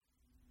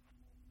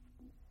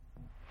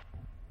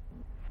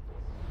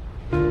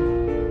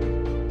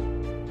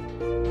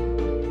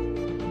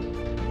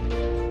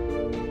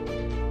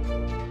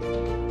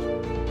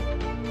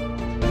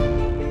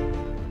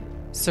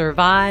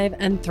Survive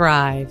and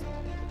Thrive.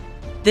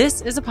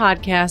 This is a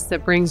podcast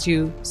that brings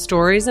you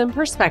stories and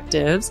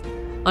perspectives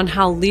on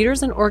how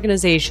leaders and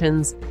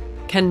organizations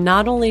can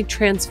not only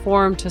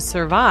transform to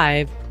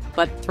survive,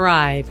 but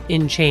thrive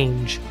in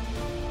change.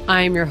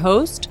 I am your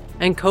host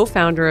and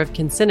co-founder of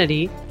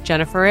Kincinity,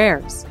 Jennifer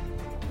Ayers.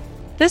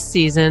 This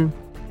season,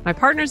 my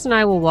partners and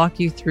I will walk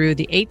you through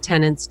the 8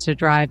 tenets to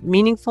drive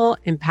meaningful,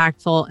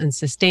 impactful, and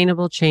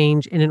sustainable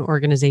change in an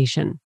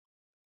organization.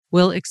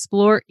 We'll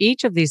explore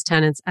each of these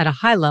tenets at a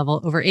high level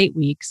over 8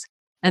 weeks,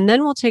 and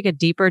then we'll take a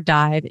deeper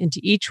dive into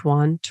each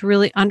one to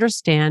really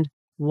understand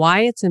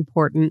why it's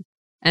important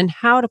and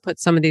how to put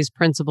some of these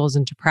principles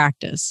into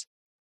practice.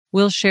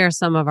 We'll share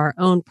some of our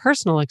own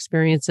personal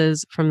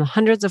experiences from the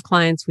hundreds of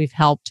clients we've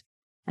helped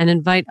and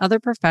invite other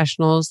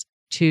professionals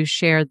to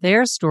share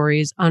their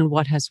stories on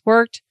what has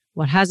worked,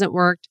 what hasn't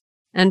worked,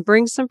 and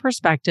bring some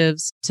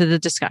perspectives to the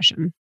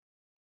discussion.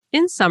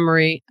 In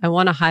summary, I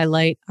want to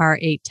highlight our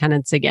 8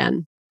 tenets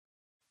again.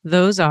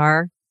 Those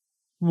are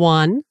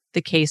 1,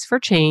 the case for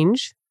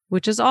change,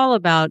 which is all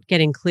about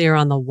getting clear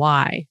on the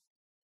why.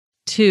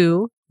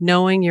 2,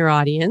 knowing your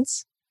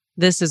audience.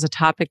 This is a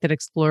topic that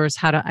explores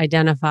how to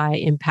identify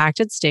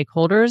impacted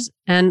stakeholders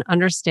and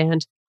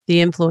understand the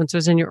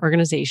influencers in your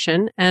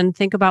organization and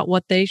think about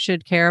what they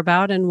should care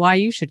about and why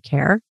you should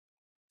care.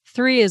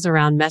 3 is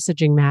around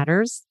messaging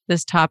matters.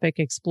 This topic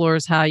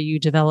explores how you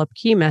develop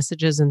key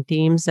messages and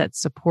themes that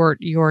support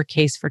your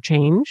case for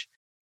change.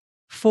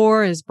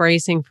 4 is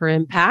bracing for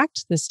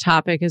impact. This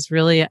topic is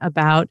really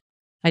about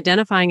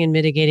identifying and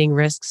mitigating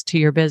risks to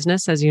your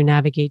business as you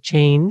navigate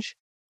change.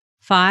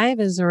 5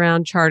 is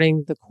around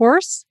charting the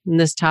course, and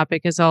this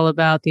topic is all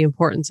about the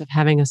importance of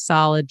having a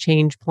solid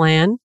change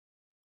plan.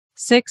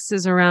 6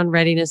 is around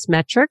readiness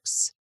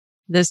metrics.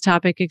 This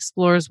topic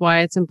explores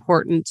why it's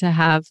important to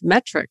have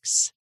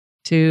metrics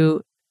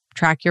to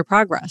track your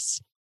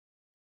progress.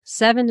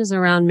 7 is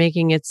around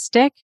making it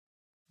stick.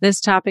 This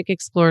topic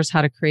explores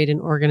how to create an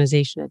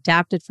organization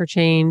adapted for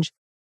change.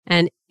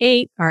 And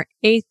 8, our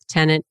 8th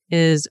tenet,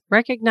 is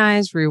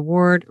recognize,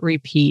 reward,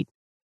 repeat.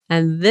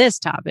 And this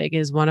topic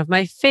is one of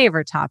my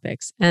favorite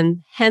topics,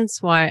 and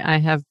hence why I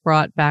have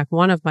brought back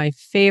one of my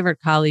favorite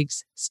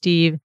colleagues,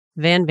 Steve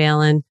Van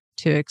Valen,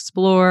 to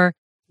explore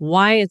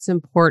why it's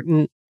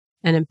important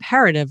and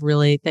imperative,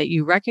 really, that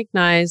you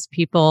recognize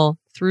people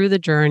through the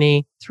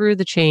journey, through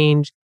the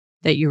change,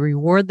 that you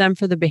reward them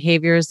for the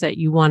behaviors that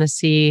you want to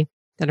see,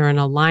 that are in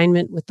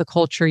alignment with the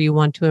culture you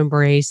want to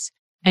embrace,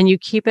 and you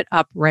keep it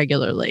up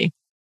regularly.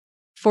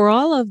 For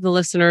all of the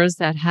listeners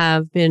that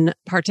have been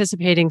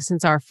participating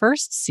since our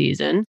first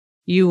season,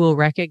 you will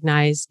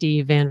recognize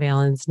Steve Van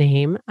Valen's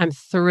name. I'm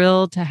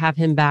thrilled to have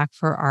him back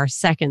for our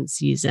second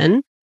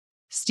season.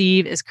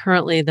 Steve is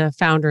currently the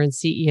founder and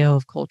CEO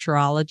of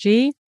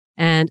Culturology,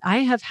 and I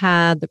have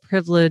had the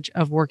privilege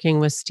of working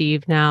with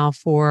Steve now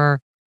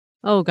for,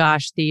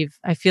 Steve,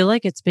 I feel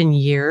like it's been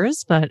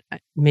years, but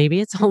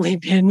maybe it's only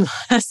been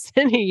less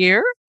than a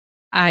year.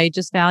 I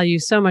just value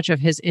so much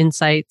of his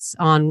insights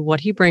on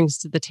what he brings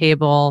to the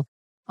table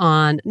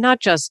on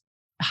not just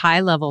high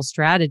level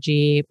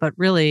strategy, but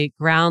really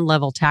ground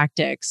level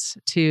tactics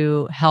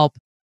to help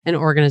an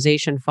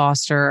organization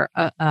foster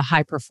a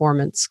high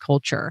performance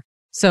culture.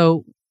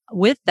 So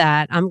with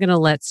that, I'm going to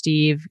let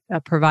Steve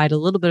provide a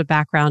little bit of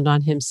background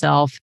on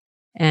himself,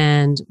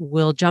 and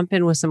we'll jump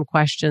in with some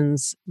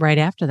questions right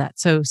after that.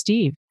 So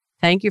Steve,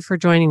 thank you for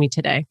joining me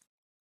today.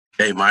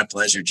 Hey, my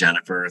pleasure,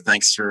 Jennifer.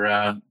 Thanks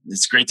for,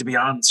 it's great to be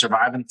on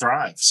Survive and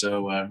Thrive.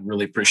 So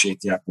really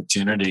appreciate the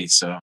opportunity.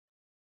 So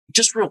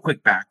just real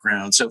quick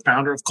background. So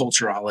founder of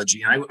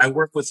Culturology. I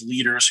work with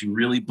leaders who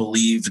really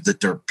believe that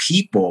their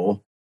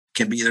people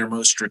can be their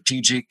most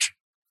strategic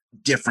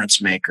difference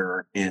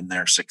maker in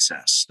their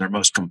success, their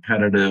most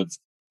competitive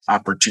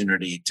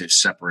opportunity to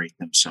separate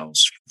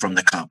themselves from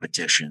the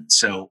competition.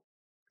 So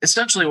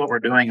essentially what we're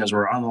doing is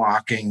we're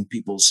unlocking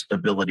people's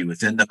ability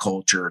within the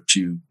culture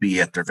to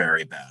be at their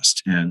very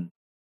best. And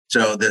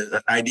so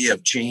the idea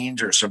of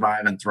change or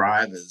survive and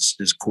thrive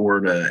is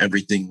core to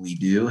everything we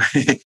do.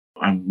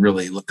 I'm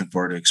really looking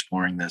forward to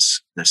exploring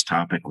this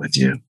topic with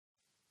you.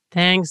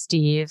 Thanks,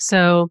 Steve.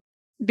 So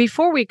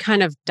before we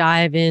kind of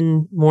dive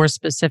in more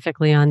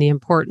specifically on the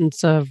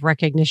importance of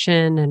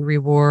recognition and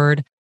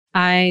reward,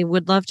 I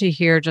would love to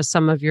hear just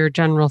some of your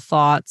general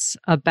thoughts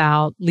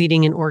about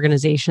leading an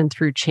organization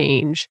through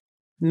change.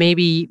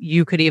 Maybe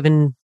you could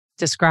even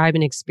describe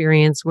an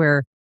experience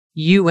where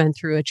you went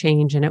through a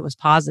change and it was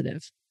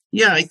positive.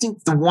 Yeah, I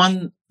think the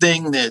one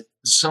thing that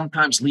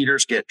sometimes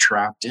leaders get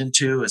trapped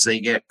into is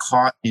they get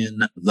caught in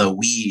the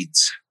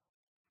weeds.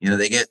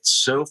 They get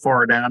so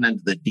far down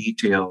into the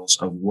details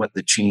of what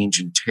the change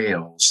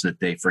entails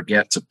that they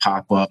forget to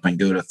pop up and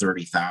go to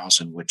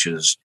 30,000, which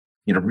is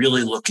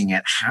really looking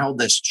at how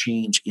this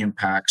change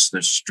impacts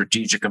the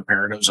strategic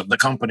imperatives of the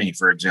company,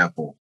 for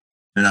example.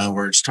 In other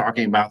words,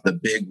 talking about the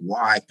big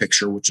why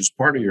picture, which is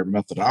part of your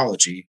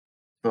methodology,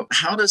 but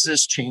how does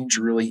this change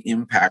really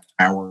impact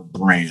our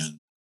brand?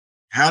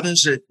 How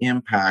does it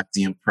impact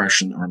the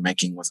impression that we're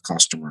making with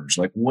customers?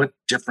 Like, what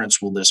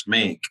difference will this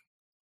make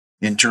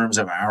in terms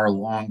of our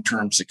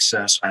long-term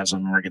success as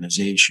an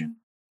organization.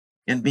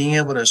 And being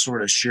able to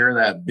sort of share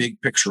that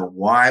big picture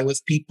why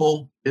with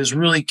people is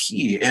really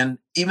key. And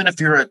even if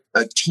you're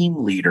a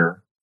team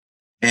leader,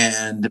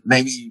 and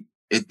maybe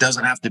it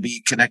doesn't have to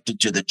be connected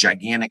to the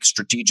gigantic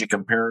strategic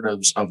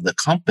imperatives of the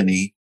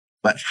company,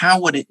 but how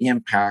would it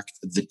impact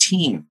the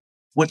team?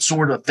 What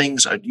sort of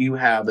things do you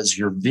have as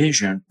your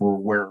vision for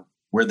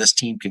where this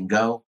team can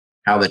go,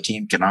 how the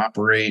team can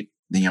operate,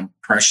 the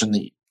impression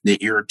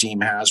that your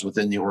team has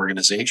within the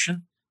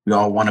organization? We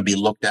all want to be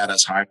looked at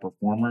as high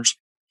performers.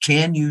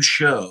 Can you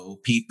show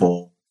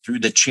people through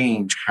the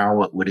change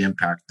how it would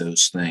impact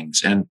those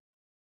things? And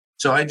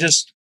so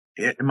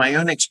in my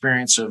own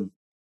experience of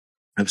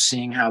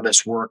seeing how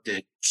this worked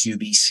at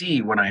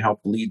QVC when I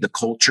helped lead the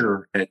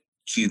culture at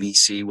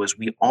QVC was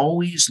we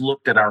always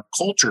looked at our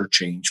culture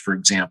change, for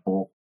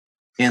example,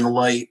 in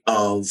light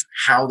of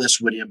how this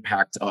would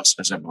impact us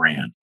as a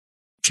brand.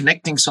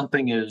 Connecting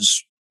something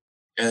as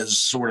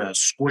sort of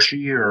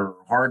squishy or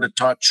hard to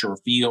touch or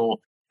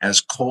feel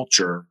as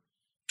culture,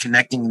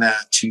 connecting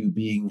that to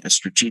being a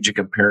strategic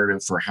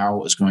imperative for how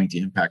it was going to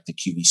impact the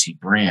QVC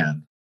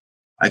brand,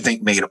 I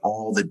think made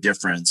all the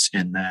difference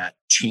in that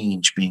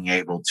change being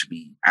able to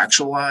be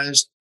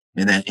actualized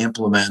and then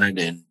implemented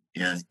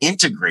and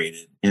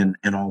integrated in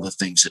all the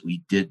things that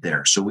we did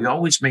there. So we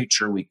always made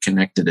sure we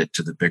connected it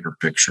to the bigger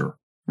picture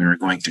when we were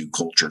going through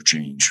culture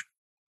change.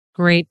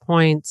 Great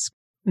points.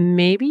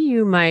 Maybe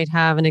you might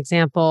have an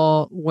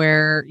example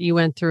where you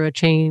went through a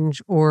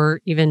change or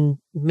even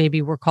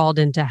maybe were called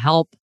in to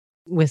help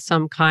with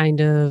some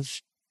kind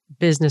of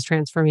business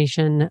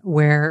transformation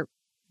where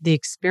the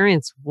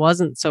experience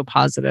wasn't so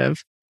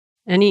positive.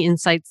 Any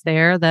insights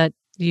there that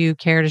you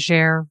care to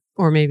share?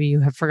 Or maybe you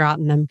have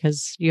forgotten them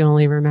because you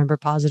only remember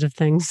positive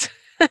things.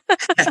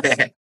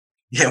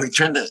 Yeah, we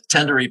tend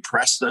to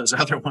repress those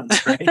other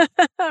ones, right?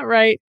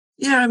 Right.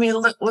 Yeah, I mean,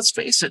 let's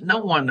face it, no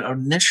one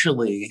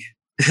initially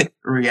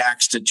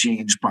reacts to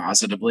change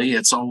positively.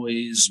 It's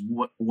always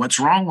what's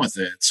wrong with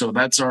it. So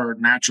that's our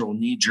natural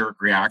knee-jerk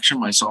reaction,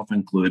 myself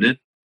included.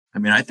 I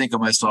mean, I think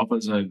of myself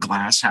as a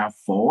glass half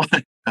full,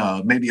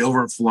 maybe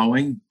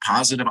overflowing,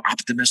 positive,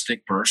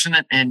 optimistic person.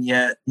 And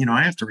yet,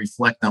 I have to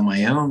reflect on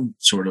my own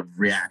sort of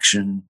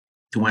reaction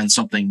to when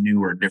something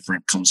new or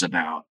different comes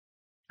about.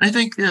 And I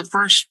think the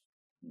first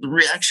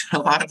reaction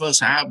a lot of us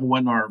have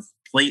when our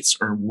plates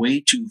are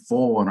way too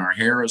full and our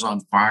hair is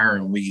on fire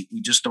and we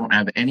just don't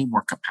have any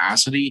more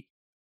capacity.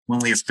 When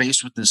we are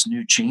faced with this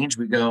new change,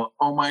 we go,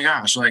 oh my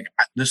gosh,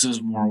 this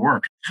is more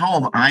work. How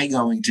am I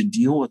going to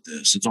deal with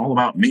this? It's all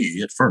about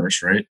me at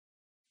first, right?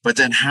 But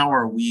then how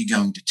are we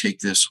going to take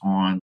this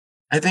on?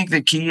 I think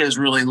the key is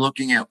really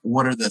looking at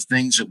what are the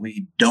things that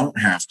we don't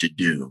have to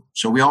do.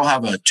 So we all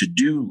have a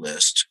to-do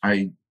list.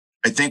 I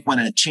think when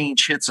a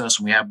change hits us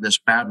and we have this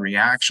bad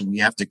reaction, we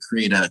have to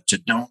create a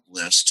to-don't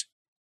list,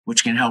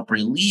 which can help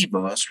relieve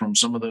us from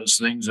some of those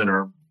things that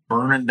are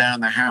burning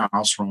down the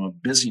house from a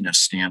busyness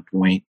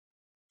standpoint,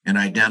 and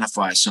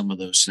identify some of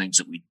those things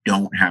that we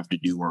don't have to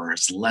do or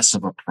is less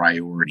of a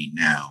priority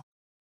now.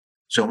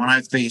 So when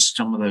I face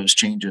some of those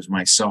changes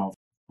myself,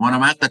 when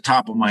I'm at the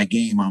top of my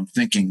game, I'm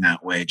thinking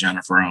that way,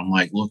 Jennifer. I'm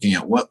like looking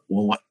at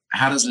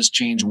how does this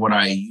change what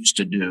I used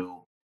to do?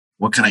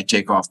 What can I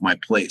take off my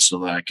plate so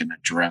that I can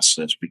address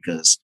this?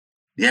 Because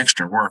the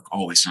extra work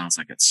always sounds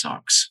like it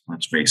sucks.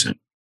 Let's face it.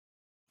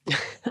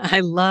 I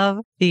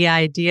love the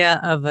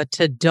idea of a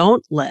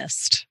to-don't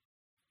list.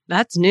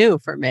 That's new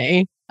for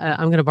me.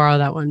 I'm going to borrow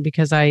that one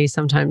because I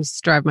sometimes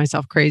drive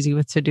myself crazy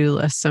with to-do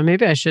lists. So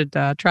maybe I should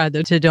try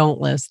the to-don't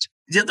list.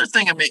 The other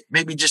thing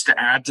maybe just to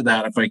add to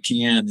that, if I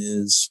can,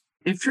 is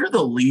if you're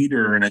the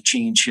leader and a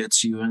change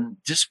hits you and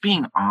just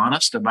being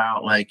honest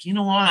about you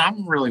know what,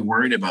 I'm really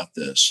worried about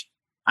this.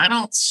 I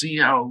don't see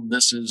how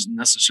this is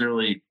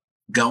necessarily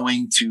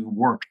going to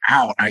work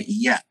out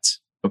yet.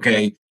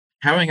 Okay.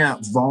 Having that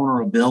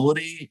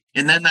vulnerability,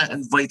 and then that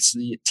invites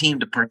the team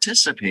to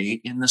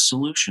participate in the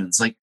solutions.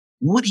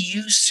 What do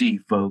you see,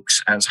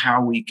 folks, as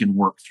how we can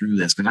work through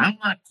this? Because I'm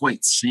not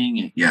quite seeing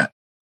it yet.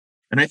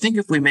 And I think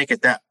if we make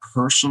it that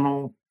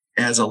personal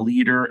as a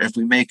leader, if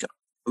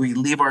we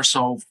leave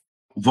ourselves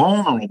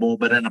vulnerable,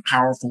 but in a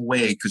powerful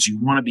way, because you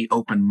want to be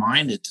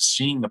open-minded to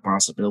seeing the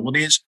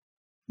possibilities,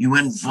 you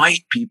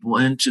invite people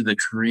into the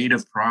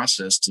creative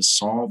process to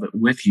solve it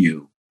with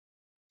you.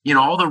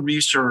 All the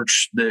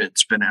research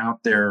that's been out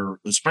there,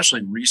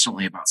 especially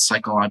recently, about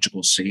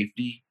psychological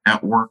safety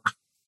at work,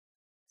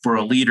 for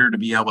a leader to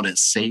be able to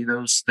say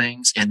those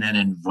things and then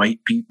invite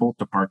people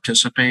to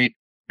participate.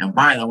 And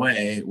by the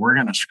way, we're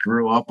going to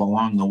screw up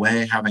along the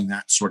way, having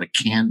that sort of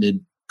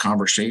candid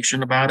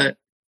conversation about it.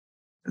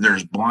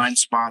 There's blind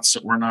spots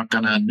that we're not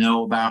going to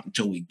know about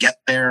until we get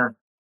there.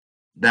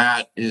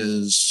 That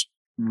is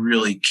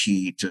really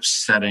key to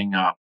setting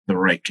up the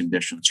right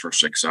conditions for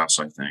success,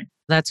 I think.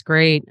 That's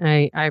great.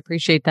 I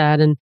appreciate that.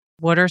 And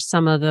what are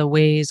some of the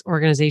ways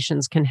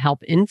organizations can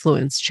help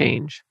influence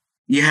change?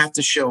 You have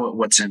to show it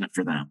what's in it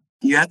for them.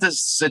 you have to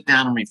sit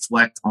down and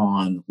reflect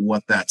on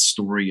what that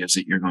story is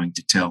that you're going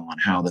to tell on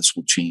how this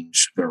will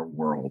change their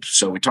world.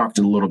 So we talked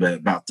a little bit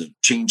about the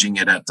changing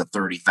it at the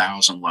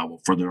 30,000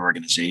 level for the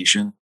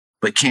organization,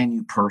 but can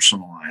you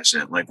personalize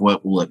it? Like,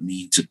 what will it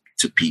mean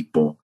to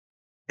people?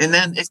 And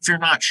then if you're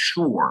not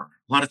sure,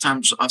 a lot of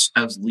times us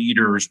as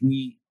leaders,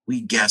 we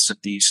guess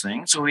at these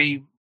things. So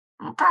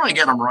we'll probably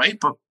get them right,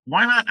 but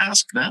why not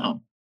ask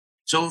them?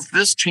 So if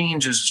this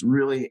change is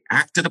really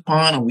acted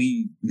upon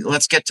and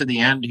let's get to the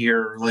end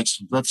here,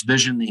 let's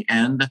vision the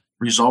end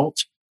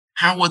result.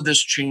 How would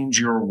this change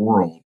your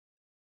world?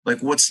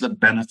 Like, what's the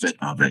benefit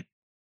of it?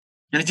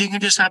 And if you can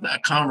just have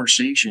that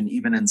conversation,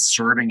 even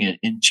inserting it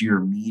into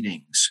your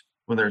meetings,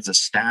 whether it's a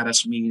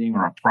status meeting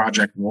or a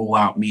project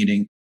rollout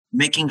meeting,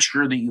 making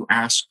sure that you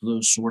ask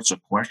those sorts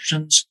of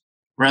questions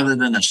rather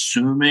than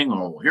assuming,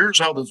 oh, here's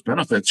how this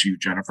benefits you,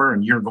 Jennifer.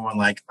 And you're going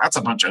like, that's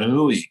a bunch of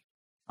hooey.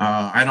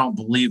 I don't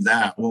believe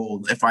that.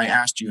 Well, if I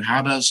asked you,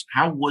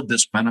 how would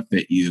this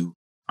benefit you?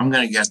 I'm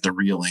going to get the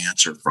real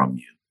answer from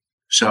you.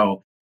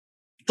 So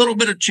a little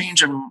bit of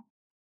change in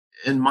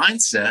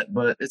mindset,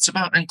 but it's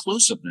about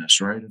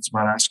inclusiveness, right? It's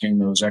about asking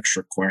those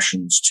extra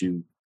questions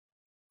to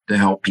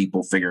help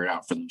people figure it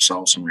out for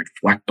themselves and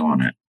reflect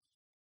on it.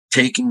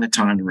 Taking the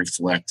time to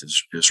reflect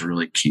is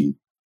really key.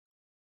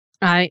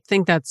 I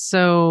think that's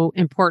so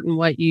important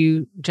what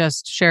you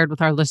just shared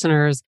with our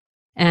listeners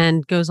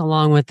and goes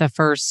along with the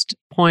first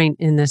point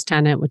in this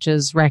tenet, which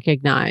is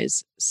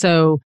recognize.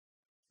 So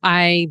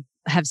I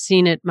have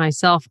seen it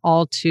myself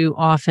all too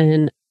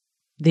often.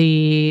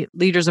 The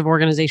leaders of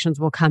organizations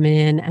will come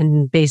in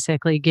and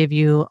basically give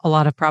you a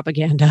lot of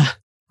propaganda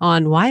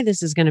on why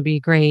this is going to be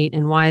great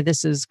and why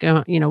this is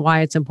going,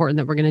 why it's important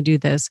that we're going to do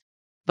this.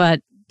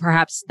 But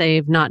perhaps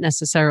they've not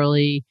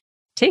necessarily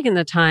taken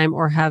the time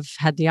or have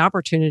had the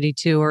opportunity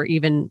to, or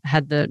even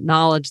had the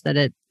knowledge that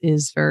it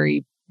is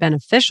very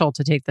beneficial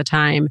to take the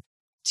time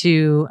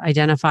to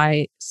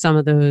identify some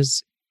of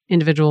those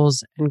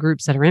individuals and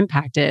groups that are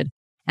impacted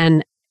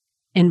and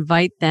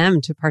invite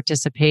them to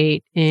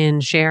participate in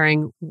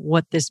sharing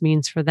what this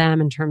means for them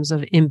in terms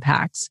of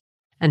impacts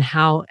and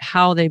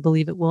how they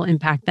believe it will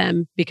impact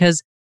them.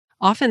 Because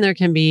often there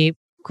can be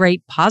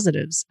great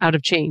positives out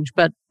of change.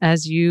 But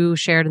as you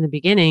shared in the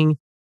beginning,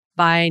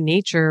 by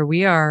nature,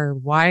 we are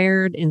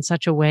wired in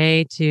such a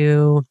way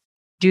to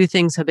do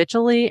things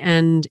habitually,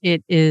 and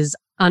it is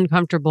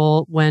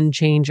uncomfortable when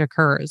change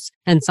occurs.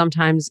 And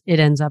sometimes it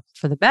ends up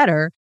for the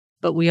better,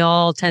 but we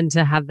all tend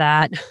to have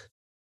that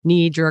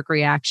knee-jerk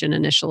reaction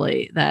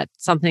initially that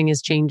something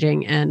is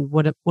changing and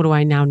what do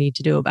I now need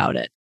to do about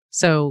it?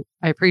 So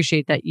I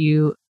appreciate that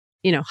you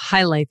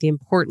highlight the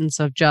importance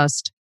of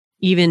just,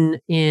 even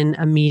in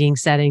a meeting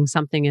setting,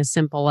 something as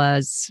simple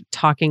as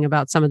talking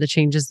about some of the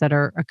changes that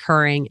are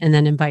occurring and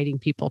then inviting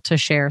people to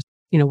share,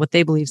 what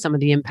they believe some of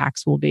the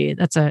impacts will be.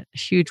 That's a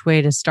huge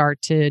way to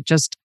start to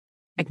just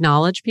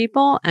acknowledge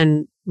people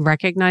and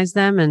recognize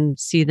them and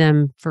see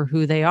them for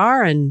who they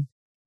are and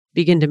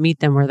begin to meet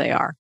them where they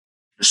are.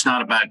 It's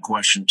not a bad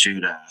question too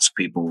to ask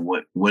people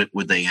what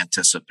would they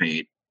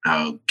anticipate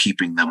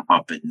keeping them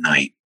up at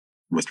night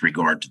with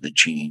regard to the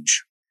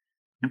change.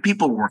 And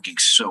people working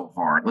so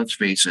hard, let's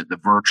face it, the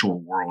virtual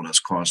world has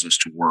caused us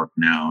to work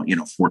now,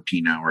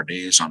 14-hour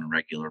days on a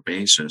regular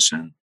basis.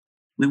 And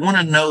we want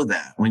to know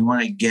that. We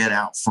want to get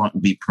out front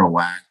and be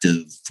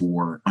proactive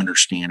for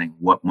understanding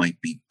what might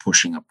be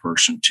pushing a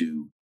person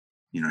to,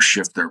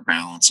 shift their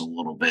balance a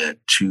little bit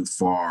too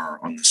far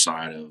on the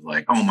side of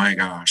like, oh my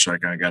gosh,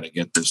 like I got to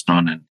get this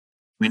done. And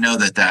we know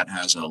that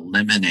has a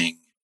limiting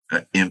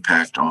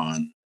impact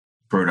on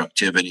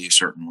productivity,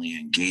 certainly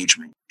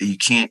engagement. You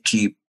can't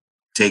keep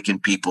taking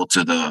people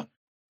to the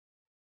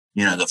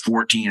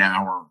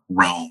 14-hour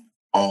realm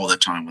all the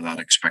time without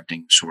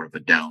expecting sort of a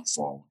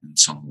downfall in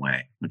some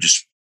way.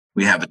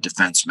 We have a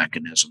defense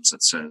mechanisms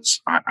that says,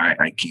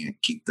 I can't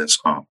keep this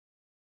up.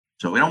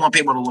 So we don't want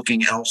people to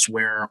looking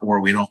elsewhere,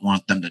 or we don't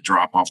want them to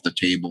drop off the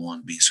table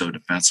and be so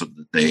defensive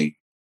that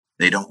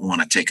they don't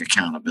want to take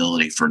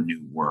accountability for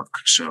new work.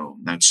 So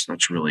that's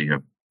really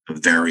a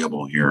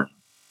variable here.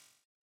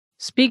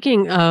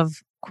 Speaking of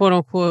quote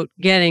unquote,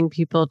 getting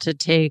people to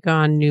take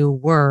on new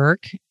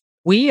work,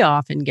 we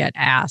often get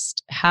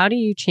asked, how do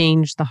you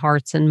change the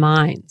hearts and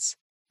minds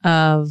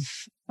of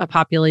a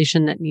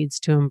population that needs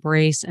to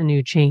embrace a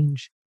new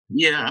change?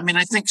 Yeah,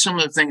 I think some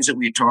of the things that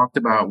we talked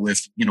about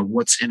with,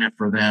 what's in it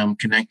for them,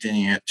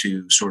 connecting it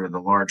to sort of the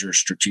larger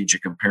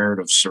strategic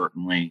imperatives,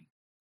 certainly.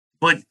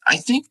 But I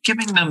think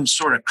giving them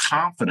sort of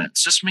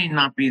confidence, this may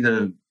not be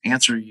the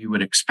answer you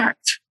would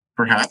expect,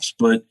 perhaps,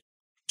 but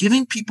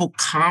giving people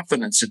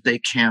confidence that they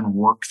can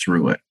work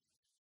through it.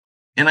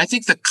 And I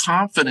think the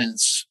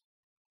confidence,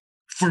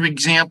 for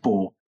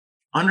example,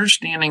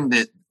 understanding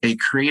that a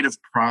creative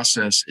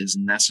process is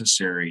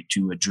necessary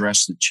to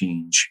address the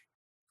change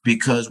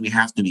because we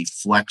have to be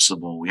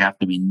flexible, we have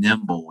to be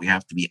nimble, we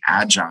have to be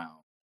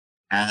agile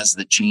as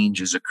the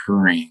change is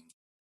occurring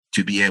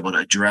to be able to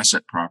address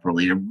it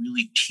properly, to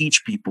really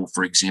teach people,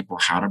 for example,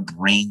 how to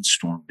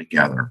brainstorm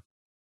together.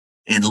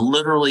 and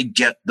literally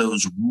get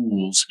those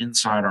rules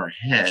inside our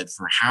head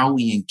for how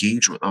we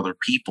engage with other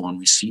people and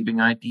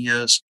receiving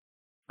ideas,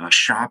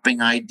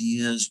 shopping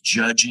ideas,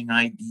 judging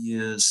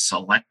ideas,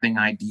 selecting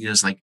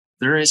ideas. Like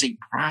there is a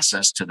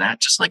process to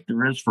that, just like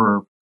there is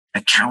for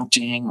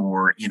accounting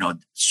or,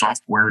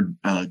 software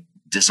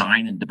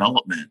design and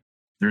development.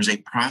 There's a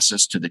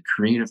process to the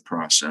creative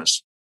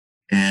process,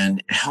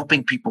 and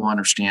helping people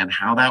understand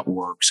how that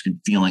works and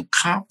feeling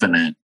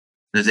confident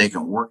that they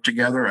can work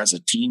together as a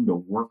team to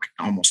work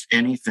almost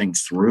anything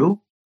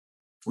through.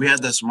 We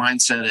had this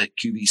mindset at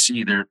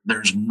QVC.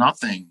 There's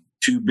nothing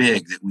too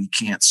big that we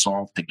can't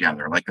solve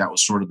together. Like that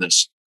was sort of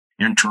this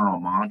internal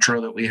mantra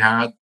that we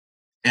had.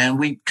 And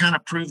we kind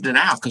of proved it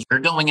out because we're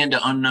going into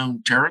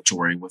unknown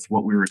territory with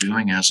what we were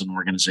doing as an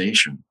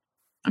organization.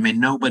 I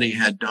mean, nobody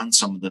had done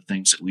some of the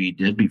things that we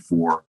did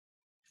before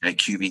at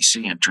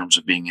QVC in terms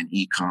of being an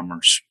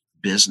e-commerce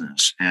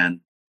business. And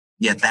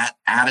yet that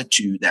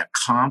attitude, that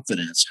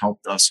confidence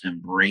helped us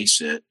embrace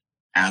it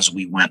as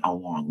we went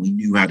along. We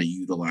knew how to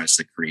utilize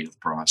the creative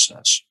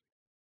process.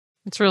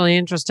 It's really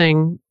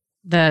interesting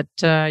that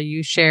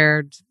you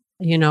shared,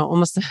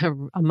 almost a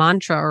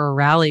mantra or a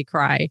rally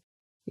cry,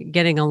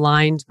 getting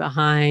aligned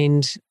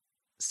behind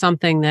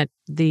something that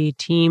the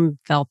team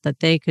felt that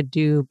they could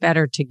do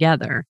better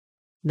together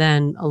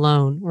than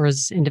alone or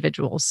as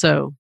individuals.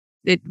 So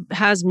it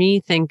has me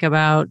think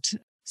about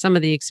some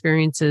of the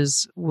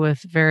experiences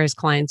with various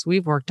clients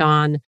we've worked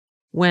on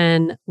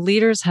when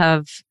leaders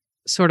have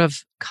sort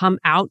of come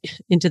out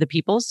into the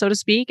people, so to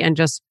speak, and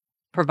just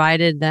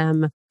provided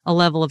them a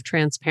level of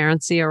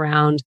transparency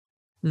around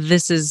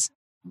this is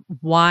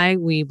why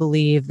we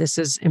believe this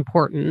is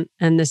important,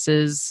 and this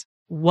is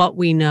what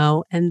we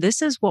know, and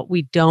this is what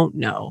we don't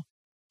know.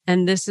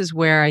 And this is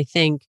where I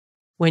think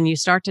when you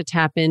start to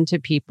tap into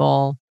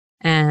people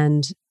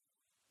and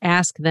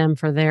ask them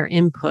for their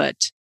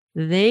input,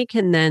 they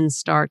can then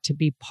start to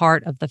be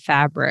part of the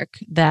fabric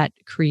that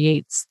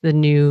creates the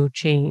new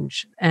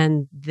change.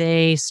 And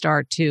they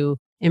start to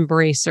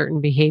embrace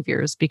certain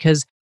behaviors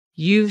because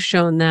you've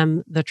shown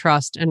them the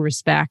trust and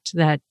respect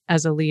that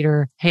as a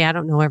leader, hey, I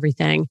don't know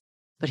everything,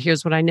 but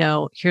here's what I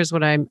know. Here's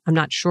what I'm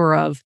not sure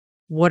of.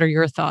 What are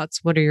your thoughts?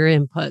 What are your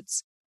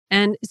inputs?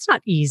 And it's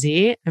not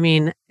easy. I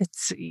mean,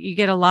 you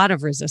get a lot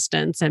of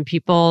resistance, and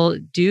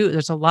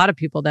there's a lot of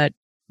people that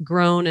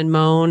groan and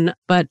moan,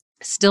 but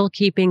still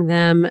keeping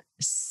them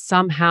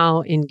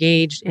somehow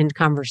engaged in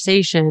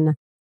conversation,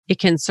 it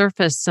can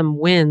surface some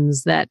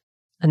wins that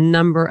a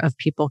number of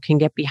people can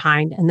get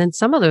behind. And then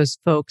some of those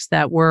folks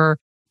that were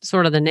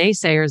sort of the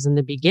naysayers in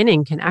the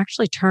beginning can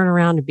actually turn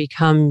around and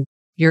become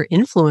your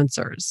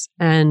influencers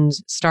and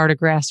start a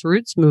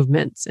grassroots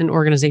movements in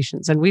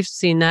organizations. And we've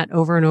seen that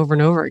over and over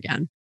and over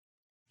again.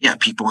 Yeah,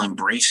 people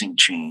embracing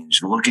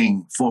change,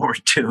 looking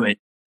forward to it,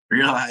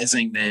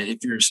 realizing that if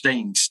you're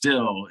staying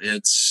still,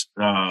 it's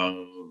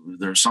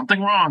there's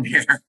something wrong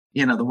here.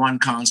 The one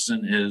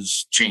constant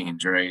is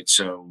change, right?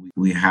 So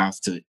we have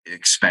to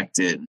expect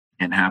it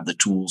and have the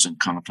tools and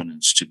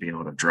confidence to be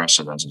able to address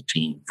it as a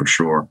team, for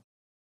sure.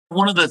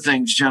 One of the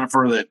things,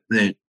 Jennifer,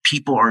 that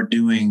people are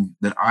doing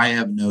that I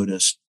have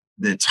noticed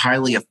that's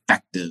highly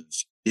effective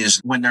is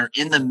when they're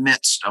in the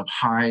midst of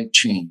high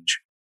change,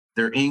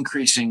 they're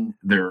increasing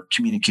their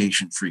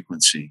communication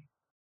frequency.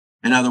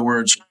 In other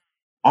words,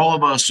 all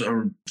of us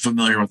are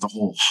familiar with the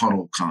whole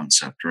huddle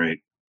concept, right?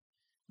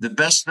 The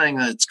best thing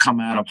that's come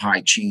out of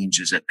high change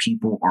is that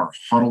people are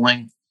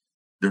huddling.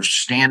 They're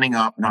standing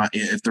up, not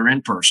if they're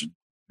in person,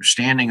 they're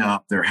standing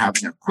up, they're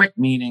having a quick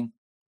meeting.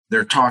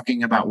 They're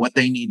talking about what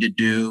they need to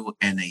do,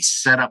 and they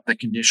set up the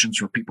conditions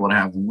for people to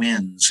have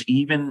wins,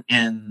 even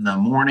in the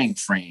morning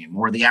frame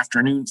or the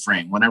afternoon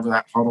frame, whenever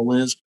that huddle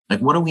is. Like,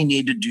 what do we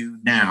need to do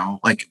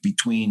now, like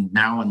between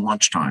now and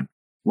lunchtime?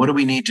 What do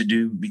we need to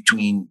do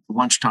between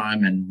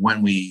lunchtime and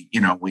when we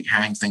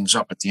hang things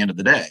up at the end of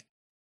the day?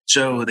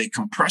 So they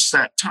compress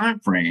that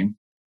time frame,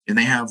 and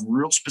they have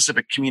real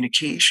specific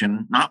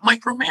communication, not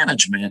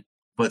micromanagement,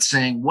 but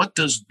saying, what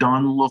does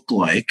done look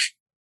like?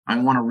 I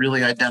want to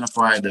really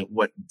identify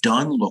what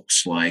done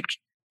looks like.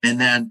 And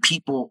then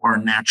people are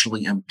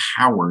naturally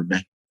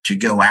empowered to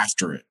go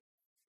after it.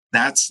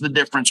 That's the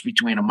difference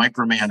between a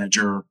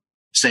micromanager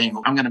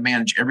saying, I'm going to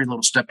manage every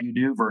little step you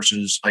do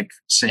versus like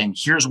saying,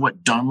 here's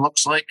what done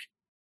looks like.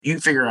 You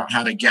figure out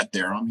how to get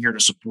there. I'm here to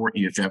support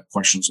you if you have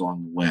questions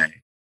along the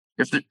way.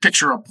 If you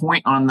picture a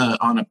point on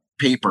a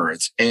paper,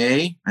 it's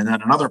A, and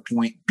then another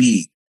point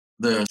B.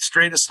 The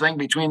straightest thing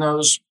between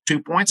those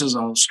 2 points is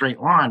a straight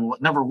line. Well,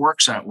 it never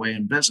works that way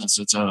in business.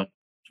 It's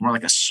more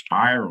like a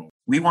spiral.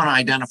 We want to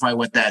identify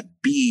what that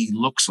B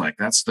looks like.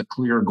 That's the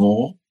clear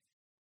goal.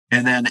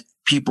 And then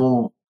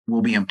people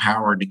will be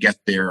empowered to get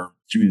there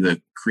through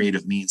the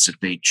creative means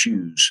that they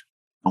choose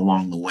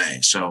along the way.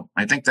 So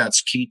I think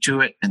that's key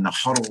to it. And the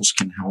huddles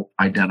can help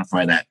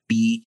identify that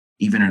B,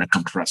 even in a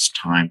compressed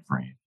time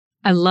frame.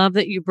 I love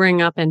that you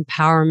bring up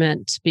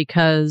empowerment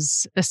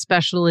because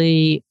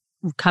especially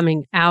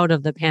coming out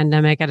of the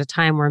pandemic at a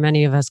time where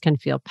many of us can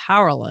feel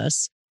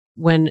powerless,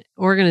 when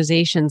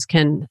organizations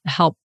can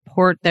help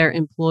support their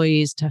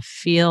employees to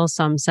feel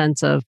some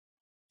sense of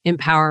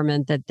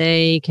empowerment, that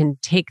they can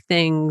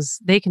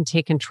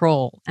take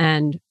control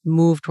and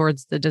move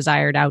towards the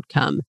desired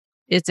outcome.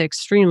 It's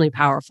extremely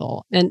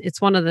powerful. And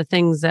it's one of the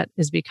things that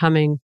is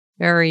becoming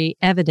very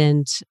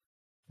evident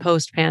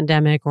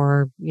post-pandemic,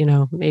 or,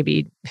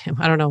 maybe,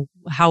 I don't know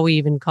how we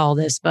even call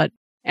this, but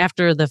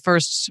after the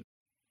first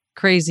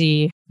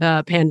crazy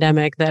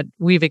pandemic that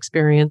we've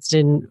experienced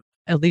in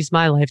at least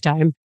my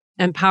lifetime,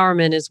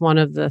 empowerment is one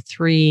of the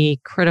 3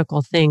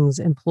 critical things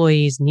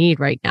employees need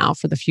right now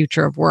for the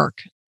future of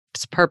work.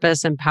 It's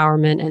purpose,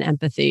 empowerment, and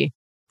empathy.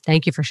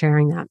 Thank you for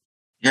sharing that.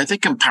 Yeah, I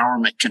think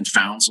empowerment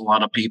confounds a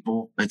lot of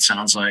people. It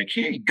sounds like,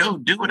 hey, go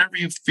do whatever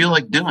you feel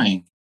like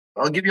doing.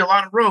 I'll give you a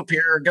lot of rope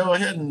here. Go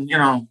ahead and,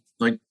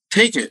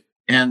 take it.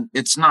 And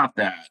it's not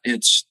that.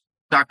 It's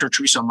Dr.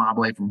 Teresa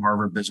Amabile from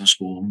Harvard Business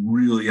School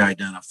really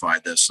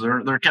identified this.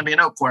 There can be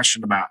no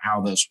question about how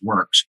this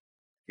works.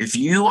 If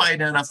you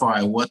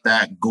identify what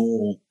that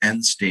goal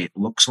end state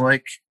looks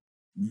like,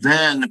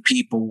 then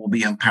people will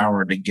be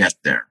empowered to get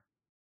there.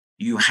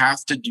 You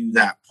have to do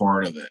that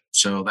part of it.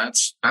 So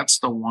that's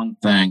the one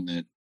thing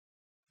that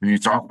when you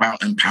talk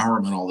about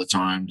empowerment all the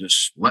time,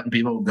 just letting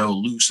people go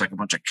loose like a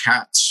bunch of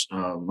cats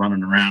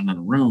running around in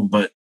a room.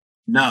 But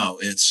no,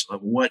 it's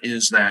what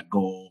is that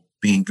goal?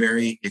 Being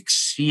very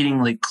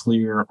exceedingly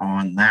clear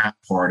on that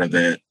part of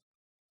it.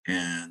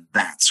 And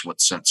that's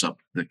what sets up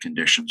the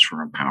conditions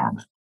for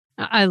empowerment.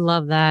 I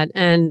love that.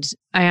 And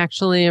I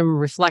actually am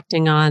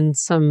reflecting on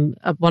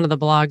one of the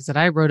blogs that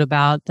I wrote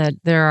about, that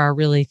there are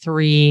really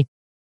 3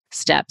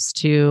 steps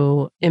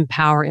to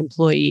empower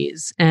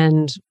employees.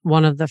 And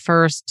one of the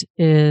first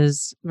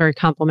is very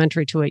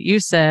complementary to what you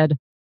said: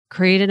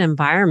 create an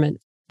environment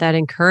that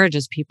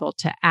encourages people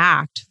to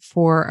act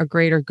for a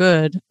greater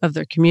good of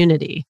their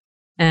community.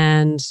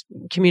 And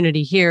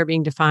community here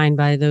being defined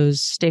by those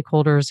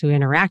stakeholders who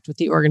interact with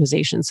the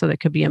organization. So that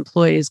could be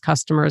employees,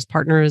 customers,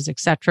 partners,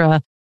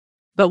 etc.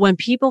 But when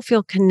people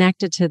feel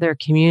connected to their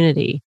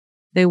community,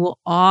 they will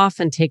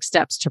often take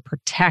steps to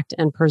protect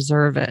and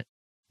preserve it.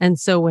 And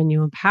so when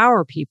you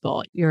empower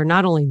people, you're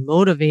not only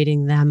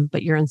motivating them,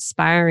 but you're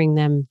inspiring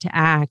them to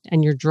act,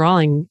 and you're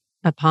drawing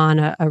upon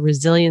a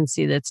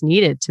resiliency that's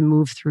needed to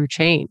move through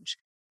change.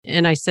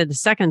 And I said the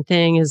second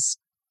thing is,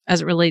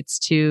 as it relates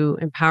to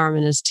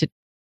empowerment, is to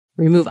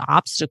remove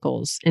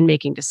obstacles in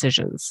making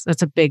decisions.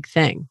 That's a big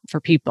thing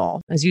for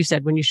people. As you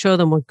said, when you show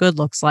them what good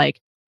looks like,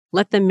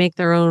 let them make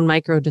their own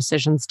micro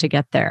decisions to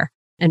get there,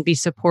 and be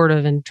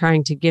supportive and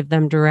trying to give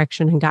them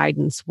direction and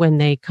guidance when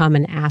they come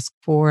and ask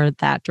for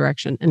that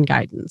direction and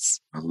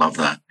guidance. I love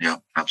that. Yeah,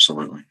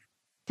 absolutely.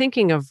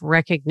 Thinking of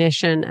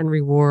recognition and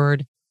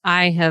reward,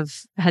 I have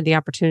had the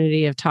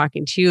opportunity of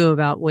talking to you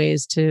about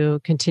ways to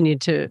continue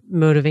to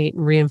motivate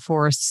and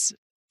reinforce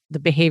the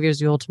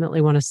behaviors you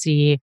ultimately want to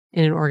see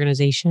in an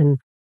organization.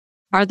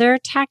 Are there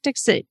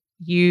tactics that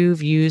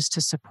you've used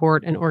to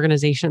support an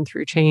organization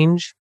through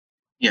change?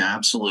 Yeah,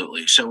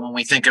 absolutely. So when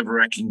we think of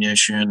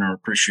recognition or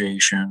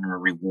appreciation or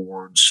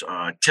rewards,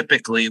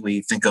 typically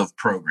we think of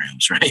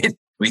programs, right?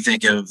 We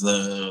think of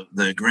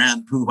the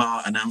grand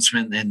poobah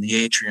announcement in the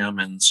atrium,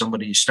 and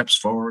somebody steps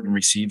forward and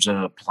receives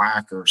a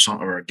plaque or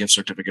a gift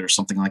certificate or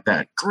something like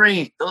that.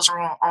 Great. Those are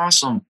all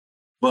awesome.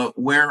 But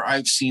where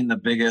I've seen the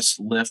biggest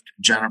lift,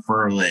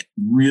 Jennifer, that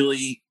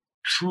really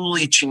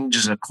truly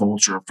changes a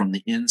culture from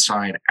the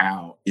inside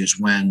out, is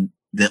when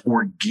the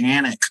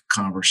organic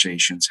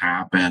conversations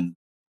happen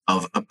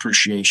of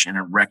appreciation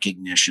and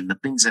recognition, the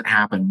things that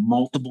happen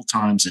multiple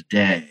times a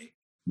day,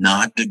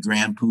 not the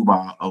grand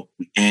poobah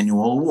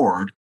annual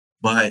award,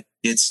 but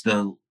it's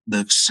the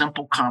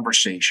simple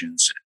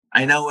conversations.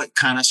 I know it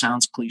kind of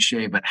sounds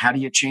cliche, but how do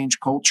you change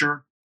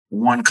culture?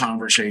 One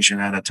conversation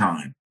at a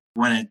time.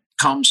 When it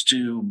comes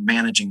to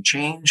managing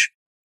change,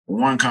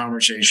 one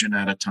conversation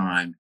at a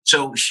time.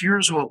 So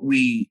here's what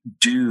we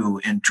do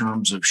in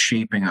terms of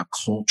shaping a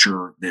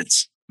culture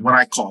that's what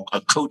I call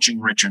a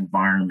coaching-rich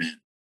environment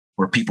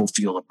where people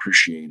feel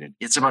appreciated.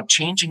 It's about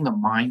changing the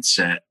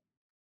mindset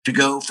to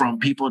go from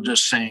people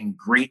just saying,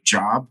 great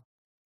job.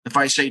 If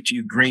I say to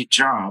you, great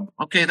job,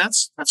 okay,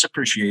 that's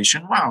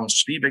appreciation. Wow,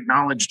 Steve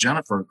acknowledged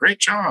Jennifer, great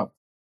job.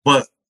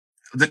 But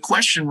the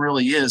question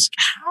really is,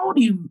 how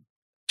do you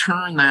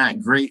turn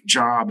that great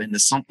job into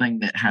something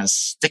that has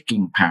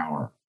sticking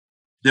power,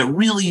 that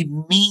really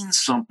means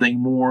something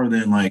more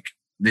than like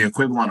the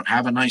equivalent of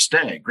have a nice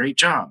day, great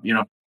job?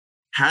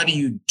 How do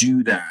you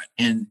do that?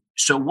 And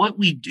so what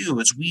we do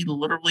is we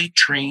literally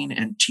train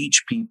and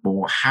teach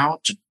people how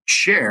to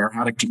share,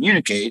 how to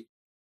communicate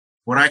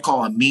what I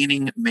call a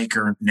meaning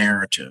maker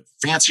narrative.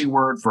 Fancy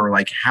word for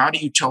like, how do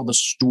you tell the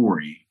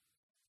story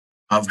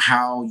of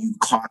how you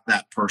caught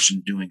that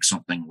person doing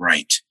something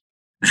right?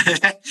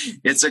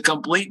 It's a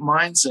complete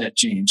mindset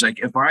change. Like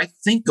if I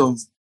think of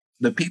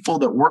the people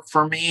that work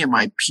for me and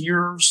my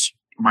peers,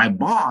 my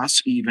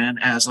boss even,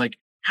 as like,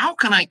 how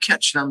can I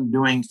catch them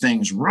doing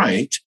things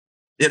right?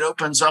 It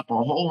opens up a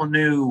whole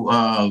new,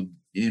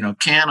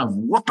 can of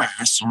whoop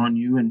ass on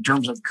you in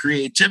terms of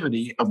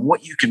creativity of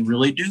what you can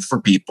really do for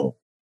people.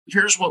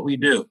 Here's what we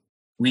do.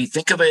 We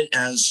think of it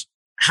as,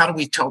 how do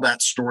we tell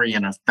that story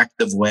in an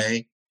effective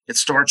way? It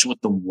starts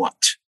with the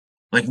what.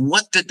 Like,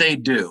 what did they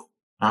do?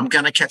 I'm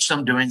going to catch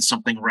them doing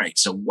something right.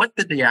 So what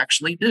did they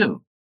actually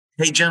do?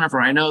 Hey,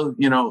 Jennifer, I know,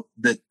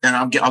 that, and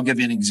I'll give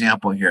you an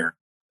example here.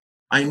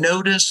 I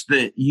noticed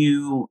that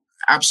you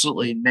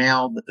absolutely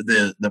nailed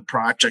the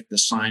project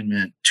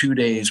assignment 2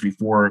 days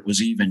before it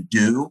was even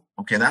due.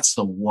 Okay. That's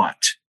the what.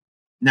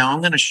 Now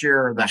I'm going to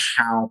share the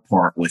how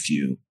part with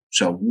you.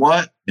 So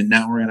what, and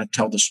now we're going to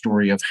tell the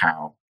story of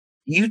how.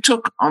 You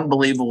took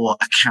unbelievable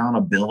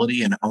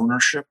accountability and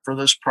ownership for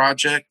this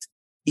project,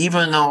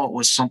 even though it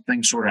was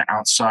something sort of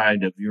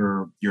outside of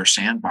your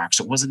sandbox.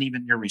 It wasn't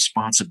even your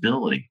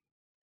responsibility.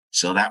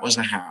 So that was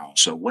the how.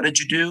 So what did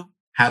you do?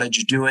 How did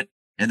you do it?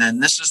 And then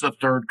this is the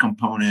third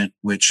component,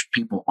 which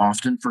people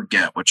often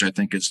forget, which I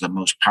think is the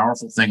most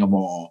powerful thing of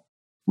all,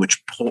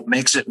 which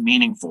makes it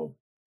meaningful,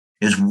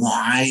 is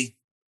why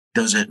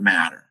does it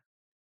matter?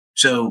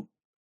 So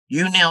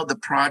you nailed the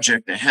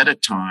project ahead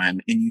of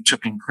time and you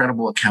took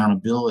incredible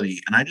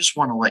accountability. And I just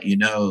want to let you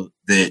know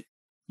that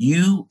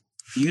you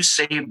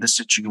saved the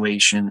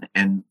situation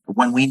and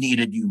when we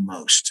needed you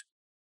most.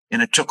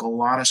 And it took a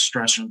lot of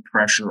stress and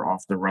pressure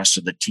off the rest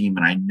of the team.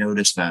 And I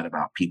noticed that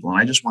about people. And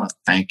I just want to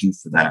thank you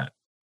for that.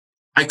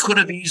 I could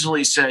have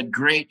easily said,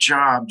 great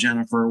job,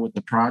 Jennifer, with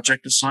the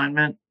project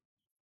assignment.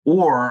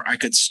 Or I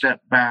could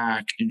step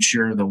back and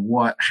share the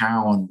what,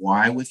 how, and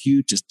why with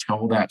you to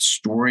tell that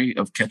story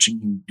of catching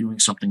you doing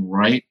something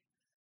right.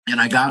 And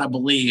I got to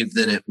believe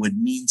that it would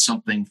mean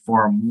something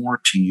far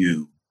more to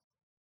you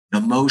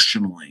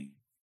emotionally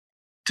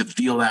to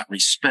feel that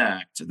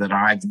respect, that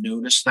I've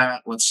noticed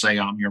that, let's say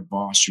I'm your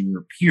boss or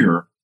your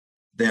peer,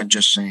 than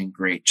just saying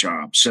great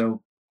job.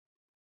 So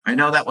I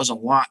know that was a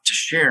lot to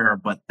share,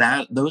 but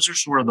those are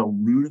sort of the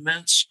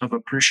rudiments of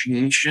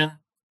appreciation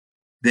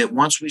that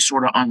once we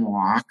sort of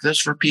unlock this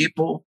for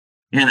people,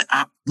 and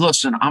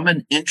listen, I'm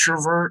an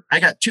introvert. I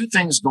got two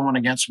things going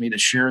against me to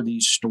share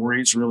these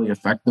stories really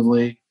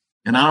effectively.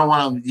 And I don't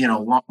want to,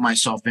 lump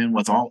myself in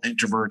with all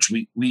introverts.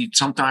 We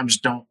sometimes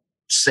don't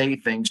say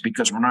things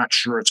because we're not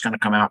sure it's going to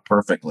come out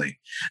perfectly.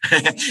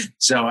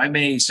 So I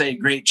may say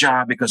great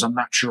job because I'm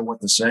not sure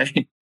what to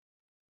say.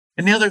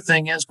 And the other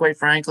thing is, quite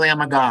frankly,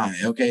 I'm a guy.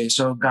 Okay.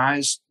 So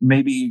guys,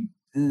 maybe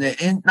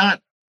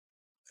not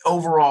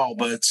overall,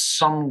 but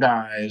some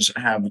guys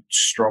have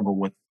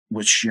struggled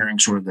with sharing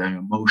sort of the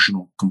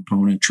emotional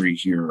componentry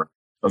here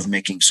of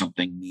making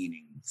something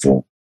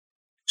meaningful.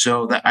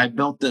 So that I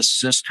built this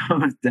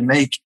system to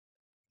make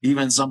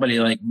even somebody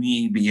like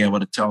me be able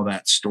to tell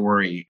that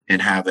story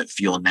and have it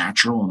feel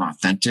natural and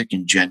authentic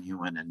and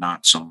genuine and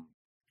not some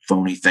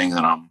phony thing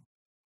that I'm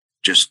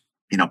just,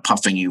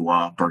 puffing you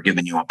up or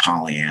giving you a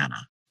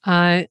Pollyanna.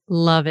 I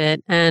love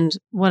it. And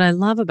what I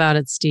love about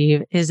it,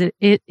 Steve, is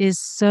it is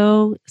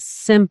so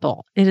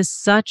simple. It is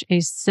such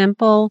a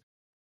simple,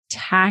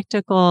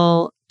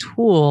 tactical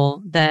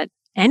tool that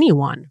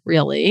anyone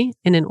really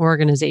in an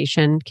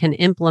organization can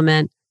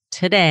implement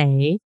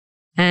today.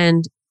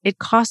 And it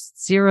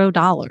costs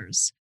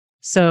 $0.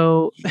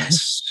 So,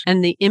 Yes.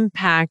 and the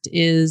impact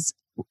is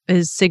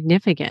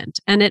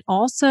significant. And it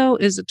also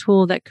is a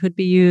tool that could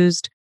be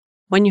used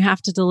when you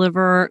have to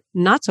deliver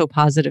not so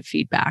positive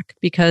feedback,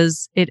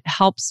 because it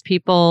helps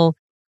people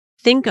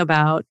think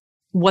about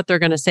what they're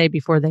going to say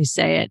before they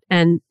say it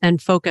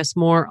and focus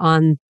more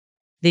on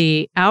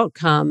the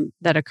outcome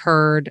that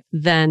occurred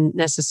than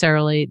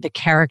necessarily the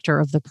character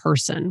of the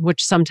person,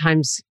 which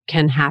sometimes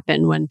can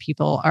happen when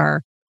people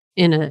are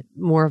in a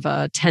more of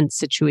a tense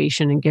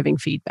situation and giving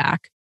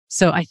feedback.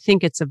 So I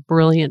think it's a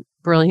brilliant,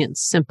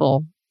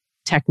 simple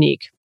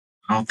technique.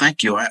 Oh,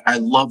 thank you. I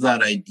love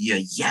that idea.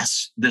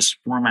 Yes, this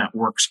format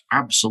works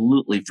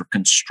absolutely for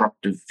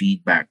constructive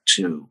feedback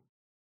too.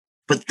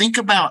 But think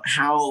about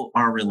how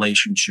our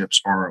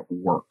relationships are at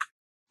work.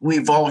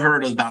 We've all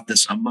heard about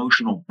this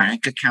emotional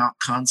bank account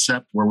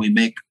concept where we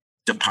make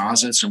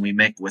deposits and we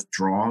make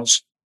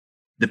withdrawals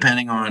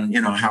depending on,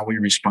 how we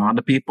respond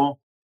to people.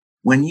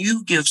 When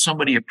you give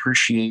somebody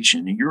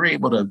appreciation and you're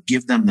able to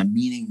give them the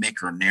meaning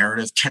maker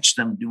narrative, catch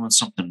them doing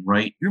something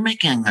right, you're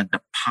making a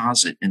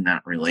deposit in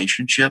that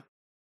relationship.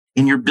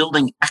 And you're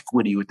building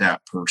equity with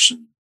that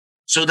person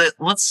so that,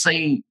 let's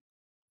say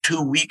 2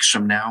 weeks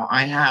from now,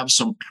 I have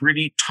some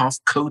pretty tough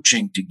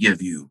coaching to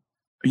give you,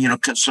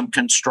 some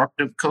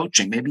constructive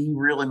coaching. Maybe you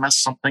really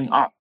messed something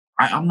up.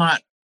 I'm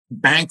not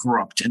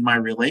bankrupt in my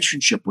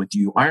relationship with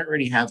you. I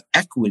already have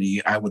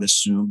equity, I would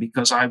assume,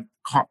 because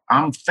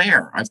I'm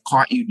fair. I've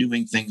caught you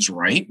doing things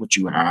right, which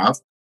you have.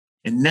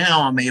 And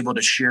now I'm able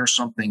to share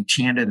something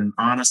candid and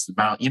honest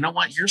about,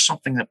 here's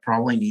something that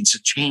probably needs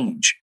to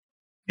change.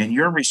 And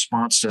your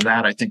response to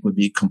that, I think, would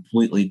be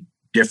completely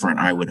different,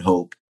 I would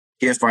hope,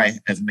 if I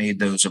have made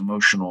those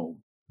emotional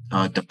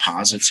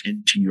deposits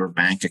into your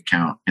bank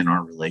account in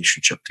our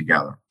relationship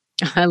together.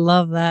 I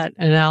love that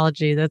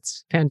analogy.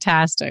 That's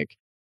fantastic.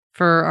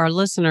 For our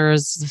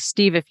listeners,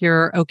 Steve, if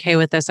you're okay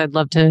with this, I'd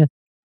love to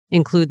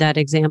include that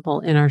example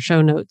in our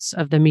show notes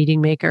of the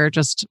meeting maker,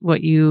 just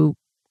what you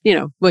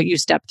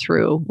stepped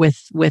through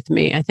with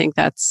me. I think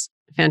that's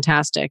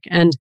fantastic.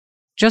 And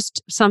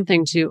just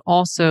something to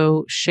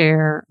also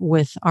share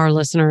with our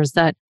listeners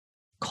that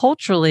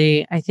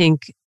culturally, I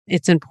think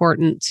it's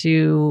important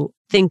to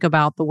think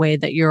about the way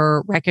that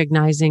you're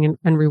recognizing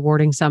and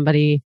rewarding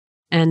somebody.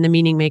 And the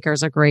meaning maker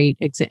is a great,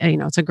 it's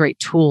a great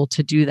tool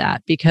to do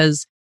that,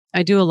 because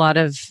I do a lot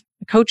of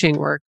coaching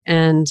work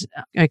and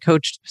I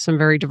coached some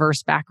very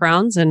diverse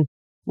backgrounds. And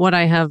what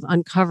I have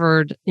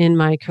uncovered in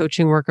my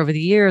coaching work over the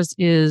years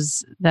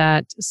is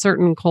that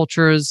certain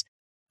cultures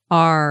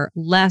are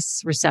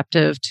less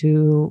receptive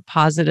to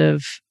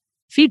positive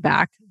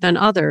feedback than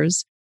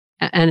others.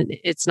 And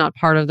it's not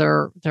part of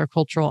their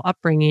cultural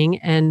upbringing.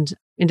 And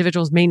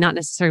individuals may not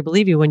necessarily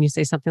believe you when you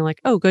say something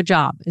like, "Oh, good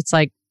job." It's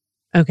like,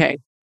 okay,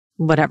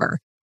 whatever.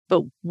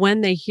 But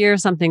when they hear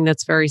something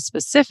that's very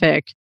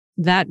specific,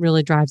 that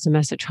really drives a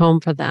message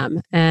home for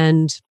them.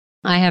 And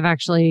I have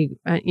actually,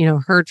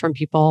 heard from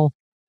people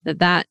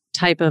that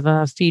type of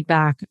a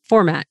feedback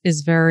format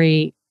is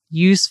very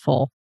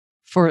useful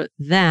for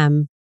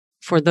them,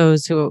 for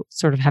those who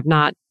sort of have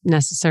not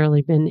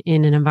necessarily been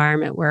in an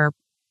environment where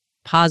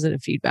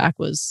positive feedback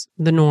was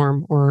the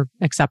norm or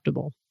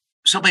acceptable.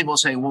 Some people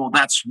say, well,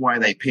 that's why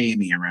they pay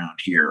me around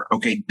here.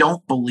 Okay,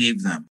 don't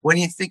believe them. When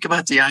you think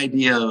about the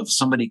idea of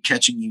somebody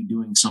catching you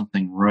doing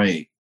something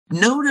right,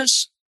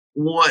 notice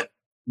what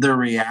the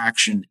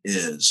reaction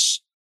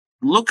is.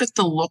 Look at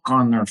the look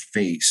on their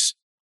face.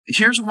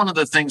 Here's one of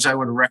the things I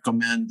would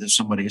recommend to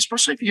somebody,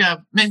 especially if you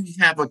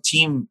have a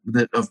team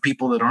of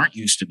people that aren't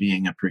used to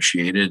being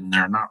appreciated and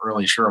they're not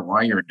really sure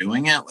why you're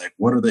doing it. Like,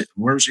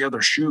 where's the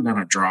other shoe going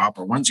to drop,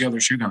 or when's the other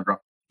shoe going to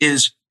drop?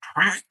 Is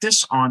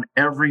practice on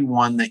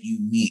everyone that you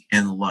meet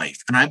in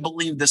life. And I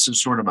believe this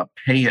is sort of a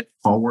pay it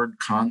forward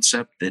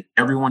concept that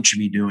everyone should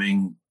be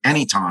doing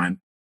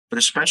anytime, but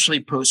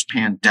especially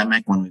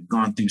post-pandemic when we've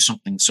gone through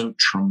something so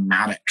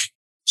traumatic.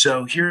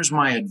 So here's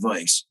my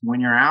advice. When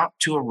you're out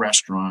to a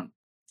restaurant,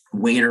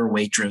 waiter,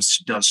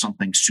 waitress does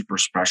something super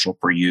special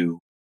for you.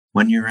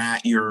 When you're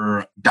at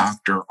your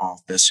doctor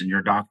office and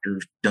your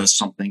doctor does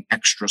something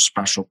extra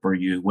special for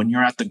you. When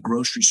you're at the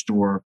grocery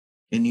store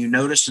and you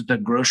notice that the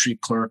grocery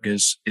clerk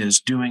is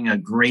doing a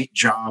great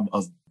job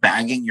of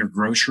bagging your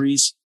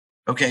groceries.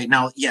 Okay,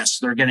 now, yes,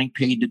 they're getting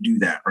paid to do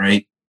that,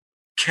 right?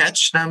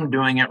 Catch them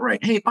doing it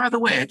right. Hey, by the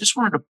way, I just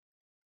wanted to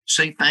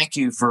say thank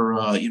you for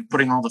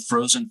putting all the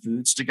frozen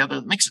foods together.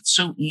 It makes it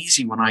so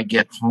easy when I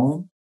get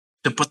home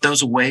to put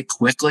those away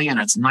quickly, and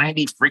it's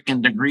 90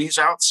 freaking degrees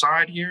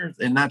outside here,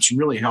 and that's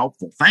really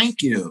helpful.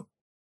 Thank you.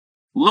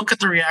 Look at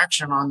the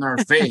reaction on their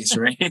face,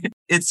 right?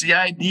 It's the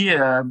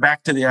idea,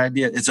 back to the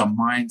idea, it's a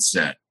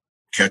mindset,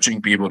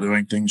 catching people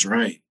doing things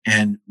right.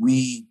 And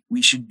we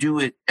should do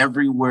it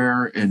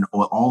everywhere, and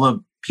all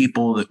the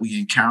people that we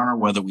encounter,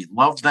 whether we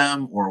love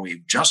them or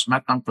we've just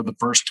met them for the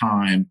first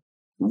time.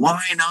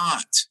 Why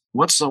not?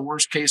 What's the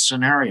worst case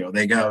scenario?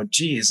 They go,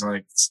 geez,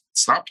 like,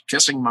 stop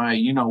kissing my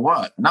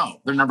you-know-what.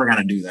 No, they're never going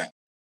to do that.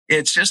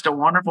 It's just a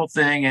wonderful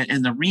thing.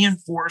 And the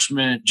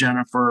reinforcement,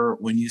 Jennifer,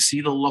 when you see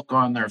the look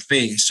on their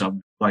face of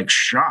like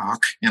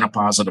shock in a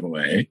positive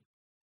way,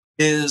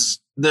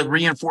 is the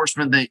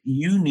reinforcement that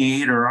you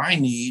need or I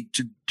need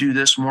to do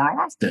this more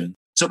often.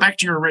 So back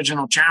to your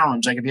original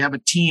challenge, like if you have a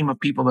team of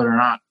people that are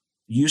not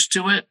used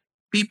to it,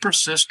 be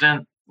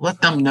persistent,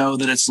 let them know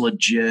that it's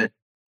legit,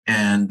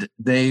 and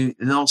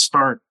they'll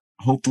start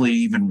hopefully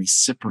even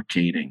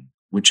reciprocating,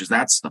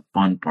 that's the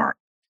fun part.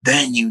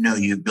 Then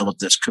you've built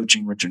this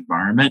coaching rich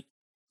environment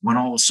when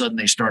all of a sudden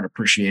they start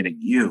appreciating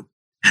you.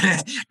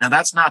 Now,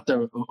 that's not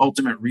the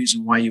ultimate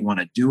reason why you want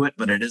to do it,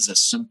 but it is a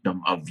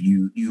symptom of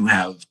you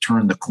have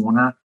turned the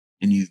corner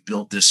and you've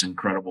built this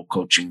incredible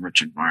coaching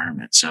rich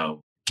environment.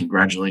 So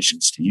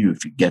congratulations to you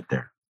if you get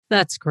there.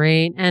 That's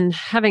great. And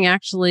having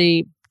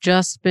actually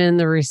just been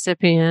the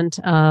recipient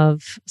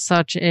of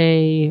such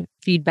a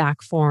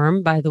feedback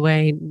form, by the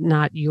way,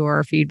 not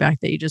your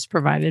feedback that you just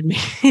provided me.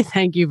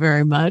 Thank you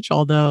very much.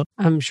 Although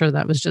I'm sure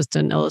that was just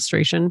an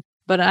illustration.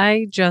 But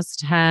I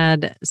just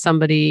had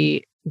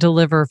somebody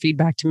deliver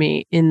feedback to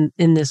me in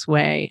this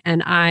way.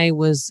 And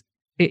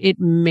it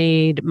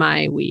made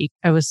my week.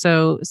 I was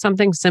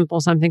something simple,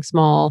 something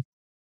small,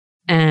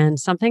 and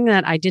something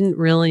that I didn't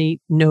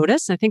really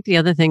notice. I think the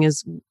other thing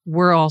is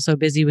we're all so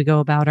busy. We go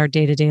about our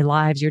day-to-day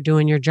lives. You're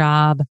doing your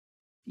job.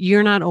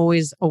 You're not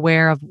always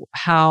aware of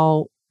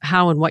how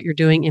and what you're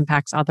doing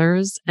impacts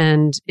others.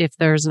 And if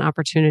there's an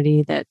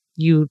opportunity that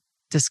you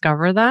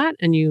discover that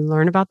and you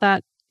learn about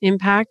that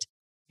impact,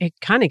 it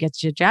kind of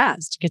gets you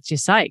jazzed, gets you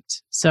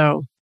psyched.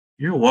 So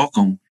you're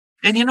welcome.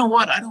 And you know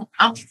what? I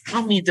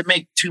don't need to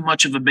make too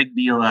much of a big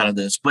deal out of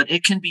this, but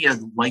it can be a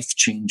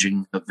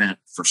life-changing event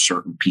for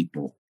certain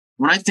people.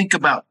 When I think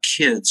about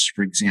kids,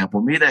 for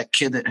example, maybe that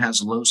kid that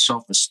has low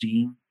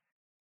self-esteem,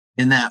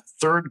 and that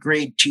third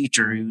grade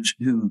teacher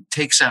who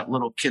takes that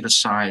little kid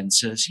aside and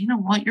says, you know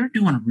what, you're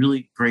doing a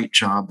really great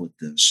job with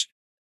this.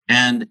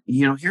 And,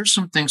 here's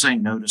some things I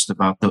noticed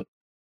about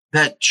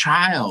that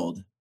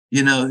child,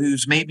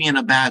 who's maybe in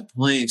a bad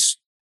place,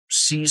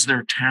 sees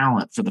their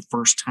talent for the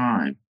first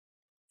time,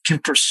 can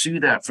pursue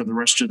that for the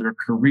rest of their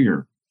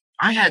career.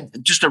 I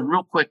had just a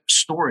real quick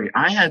story.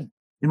 I had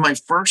in my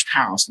first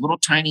house, little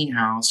tiny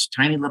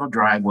little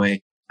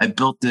driveway, I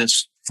built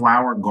this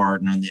flower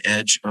garden on the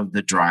edge of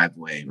the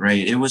driveway,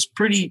 right? It was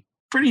pretty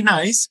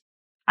nice.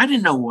 I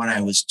didn't know what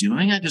I was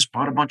doing. I just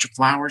bought a bunch of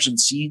flowers and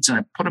seeds and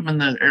I put them in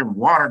the air,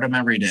 watered them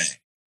every day.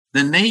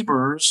 The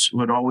neighbors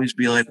would always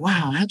be like,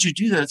 wow, how'd you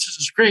do that? This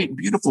is great and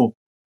beautiful.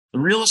 The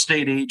real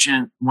estate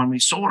agent, when we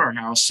sold our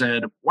house,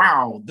 said,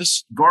 wow,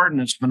 this garden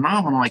is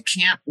phenomenal. I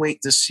can't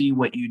wait to see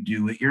what you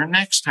do at your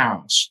next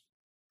house.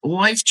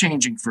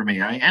 Life-changing for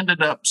me. I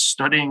ended up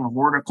studying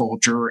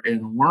horticulture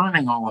and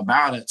learning all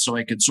about it so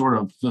I could sort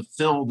of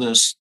fulfill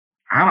this,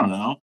 I don't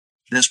know,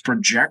 this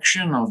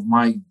projection of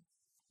my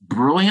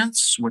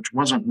brilliance, which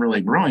wasn't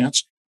really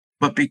brilliance,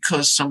 but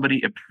because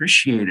somebody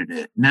appreciated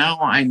it. Now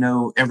I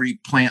know every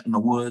plant in the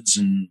woods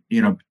and,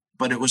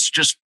 but it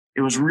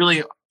was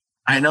really,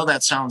 I know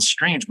that sounds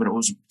strange, but it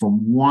was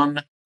from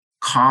one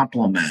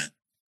compliment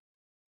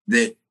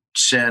that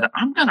said,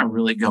 I'm going to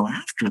really go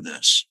after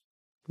this.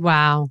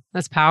 Wow,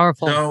 that's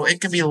powerful. So it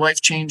can be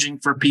life-changing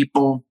for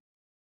people,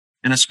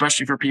 and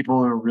especially for people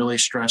who are really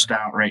stressed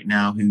out right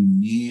now who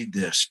need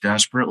this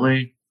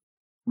desperately.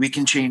 We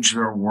can change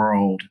their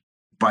world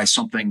by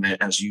something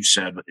that, as you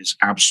said, is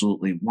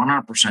absolutely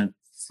 100%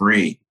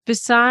 free.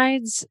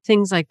 Besides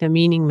things like the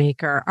Meaning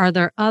Maker, are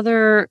there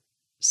other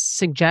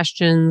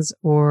suggestions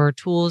or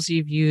tools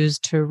you've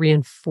used to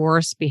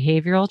reinforce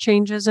behavioral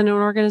changes in an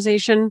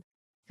organization?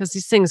 Because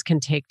these things can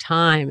take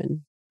time.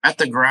 And at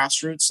the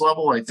grassroots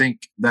level, I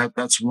think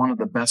that's one of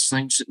the best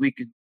things that we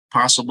could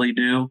possibly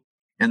do.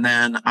 And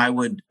then I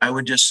would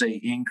just say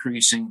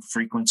increasing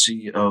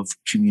frequency of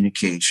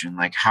communication.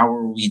 Like, how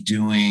are we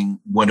doing?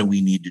 What do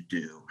we need to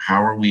do?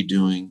 How are we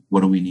doing?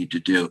 What do we need to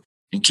do?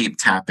 And keep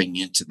tapping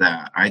into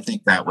that. I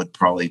think that would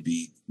probably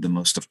be the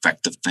most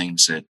effective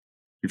things that,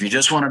 if you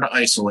just wanted to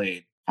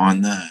isolate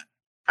on that,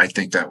 I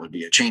think that would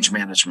be a change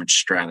management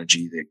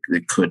strategy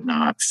that could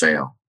not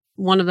fail.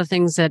 One of the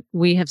things that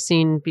we have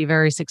seen be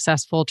very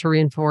successful to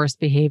reinforce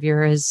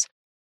behavior is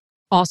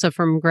also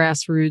from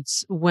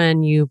grassroots,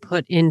 when you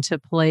put into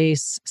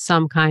place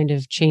some kind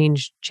of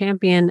change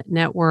champion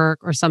network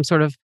or some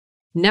sort of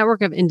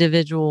network of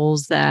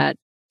individuals that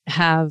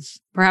have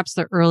perhaps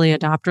the early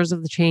adopters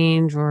of the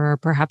change, or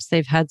perhaps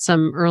they've had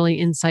some early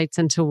insights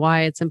into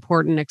why it's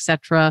important, et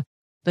cetera,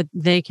 but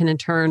they can in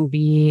turn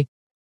be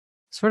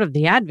sort of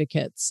the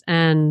advocates,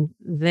 and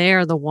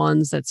they're the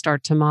ones that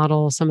start to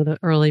model some of the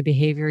early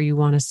behavior you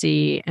want to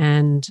see,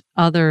 and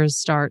others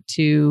start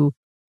to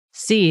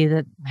see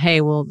that,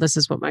 hey, well, this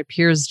is what my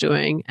peer's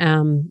doing.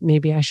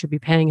 Maybe I should be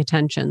paying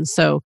attention.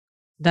 So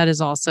that is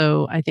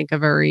also, I think, a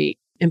very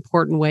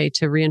important way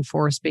to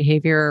reinforce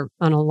behavior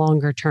on a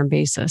longer term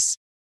basis.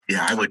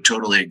 Yeah, I would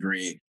totally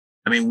agree.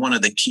 I mean, one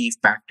of the key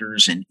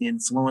factors in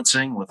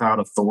influencing without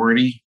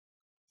authority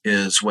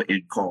is what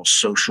you'd call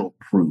social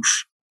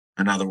proof.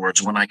 In other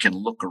words, when I can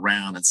look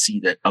around and see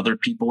that other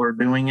people are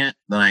doing it,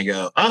 then I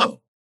go,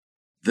 oh,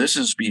 this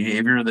is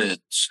behavior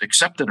that's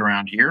accepted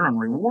around here and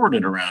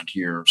rewarded around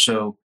here.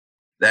 So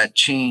that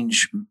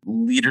change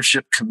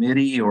leadership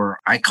committee, or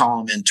I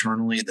call them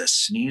internally the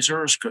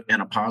sneezers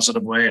in a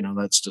positive way. I know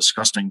that's a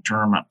disgusting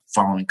term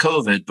following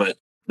COVID, but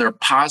they're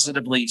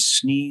positively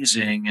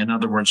sneezing. In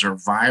other words, they're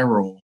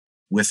viral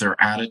with their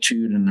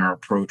attitude and their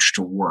approach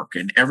to work.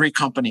 And every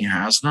company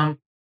has them.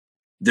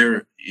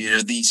 They're,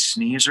 these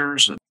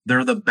sneezers,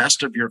 they're the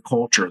best of your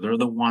culture. They're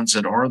the ones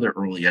that are the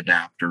early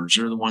adapters.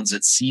 They're the ones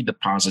that see the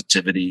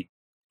positivity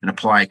and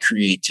apply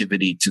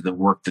creativity to the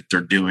work that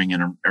they're doing,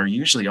 and are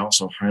usually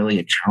also highly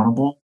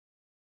accountable.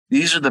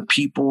 These are the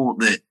people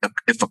that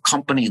if a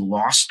company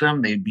lost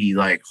them, they'd be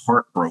like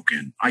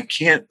heartbroken. I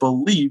can't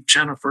believe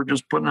Jennifer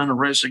just put in a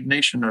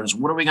resignation notice.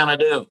 What are we going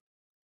to do?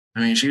 I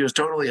mean, she was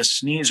totally a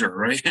sneezer,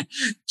 right?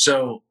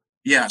 So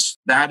yes,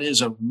 that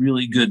is a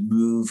really good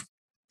move.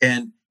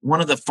 And one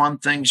of the fun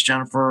things,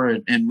 Jennifer,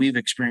 and we've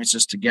experienced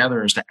this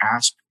together, is to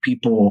ask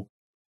people,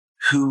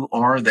 who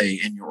are they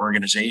in your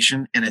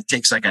organization? And it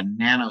takes like a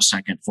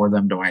nanosecond for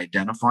them to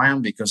identify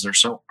them because they're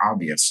so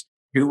obvious.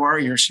 Who are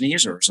your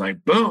sneezers?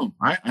 Like, boom,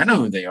 I know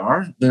who they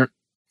are. They're,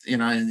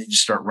 and they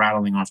just start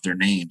rattling off their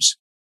names.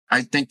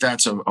 I think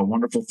that's a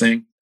wonderful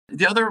thing.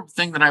 The other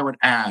thing that I would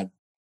add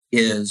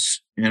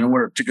is, in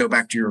order to go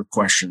back to your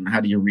question,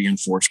 how do you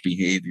reinforce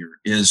behavior,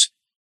 is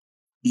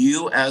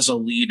you as a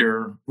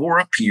leader or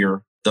a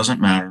peer,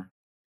 doesn't matter,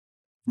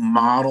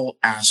 model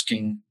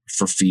asking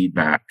for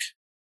feedback.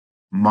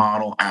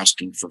 Model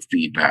asking for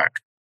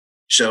feedback.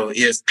 So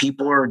if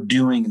people are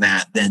doing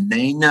that, then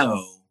they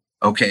know,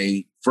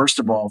 okay, first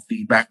of all,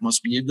 feedback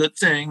must be a good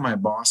thing. My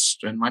boss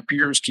and my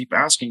peers keep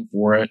asking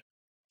for it.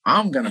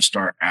 I'm going to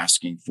start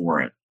asking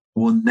for it.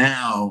 Well,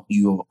 now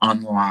you have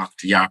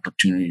unlocked the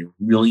opportunity to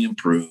really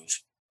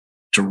improve,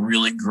 to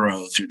really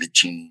grow through the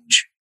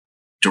change,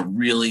 to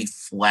really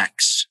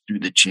flex through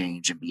the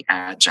change and be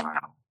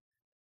agile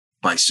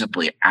by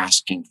simply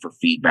asking for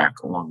feedback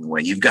along the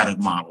way. You've got to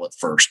model it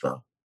first,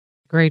 though.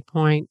 Great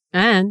point.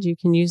 And you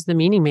can use the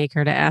Meaning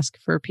Maker to ask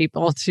for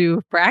people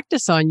to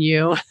practice on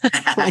you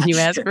when you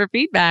ask for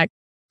feedback.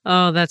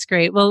 Oh, that's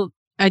great. Well,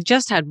 I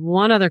just had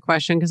one other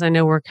question, because I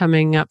know we're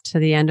coming up to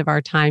the end of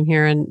our time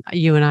here, and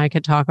you and I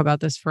could talk about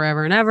this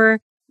forever and ever.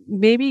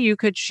 maybe you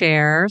could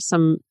share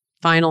some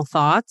final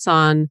thoughts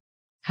on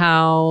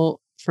how,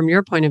 from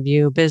your point of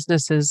view,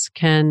 businesses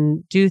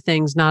can do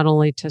things not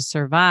only to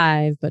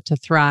survive, but to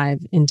thrive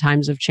in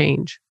times of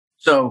change.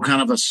 So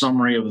kind of a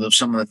summary of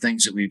some of the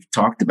things that we've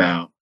talked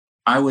about.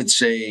 I would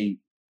say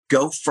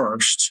go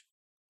first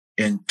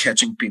in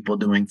catching people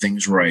doing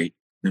things right,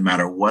 no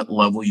matter what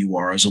level you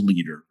are as a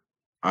leader.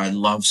 I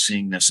love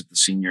seeing this at the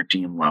senior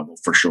team level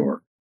for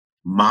sure.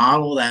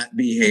 Model that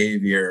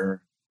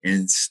behavior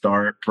and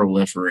start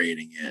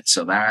proliferating it.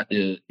 So that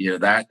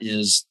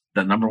is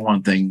the number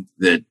one thing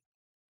that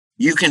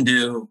you can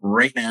do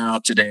right now,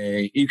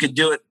 today. You can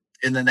do it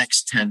in the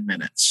next 10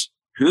 minutes.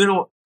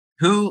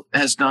 Who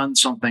has done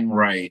something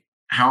right?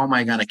 How am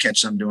I going to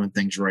catch them doing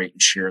things right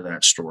and share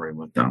that story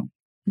with them?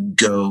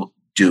 Go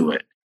do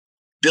it.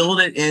 Build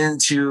it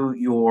into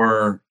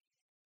your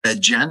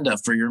agenda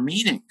for your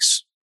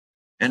meetings.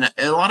 And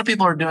a lot of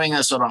people are doing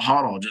this at a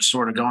huddle, just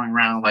sort of going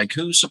around like,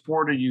 who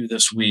supported you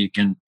this week?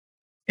 And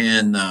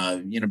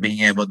being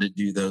able to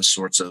do those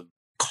sorts of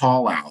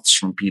call outs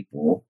from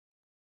people.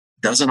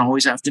 Doesn't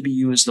always have to be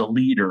you as the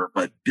leader,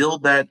 but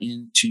build that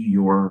into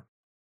your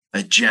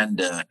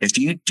agenda. If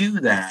you do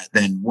that,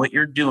 then what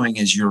you're doing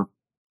is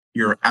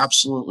you're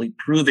absolutely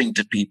proving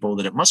to people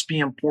that it must be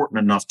important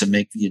enough to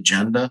make the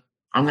agenda.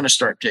 I'm going to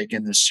start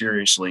taking this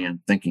seriously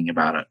and thinking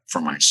about it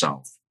for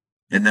myself.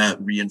 And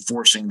that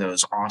reinforcing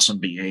those awesome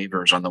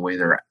behaviors on the way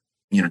they're,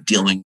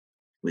 dealing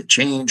with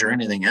change or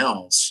anything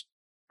else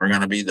are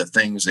going to be the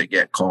things that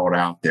get called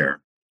out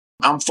there.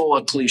 I'm full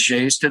of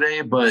cliches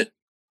today, but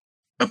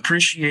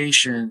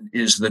appreciation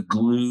is the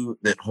glue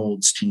that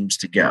holds teams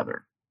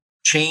together.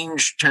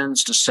 Change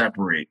tends to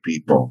separate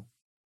people.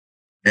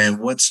 And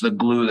what's the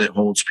glue that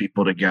holds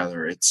people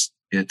together?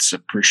 It's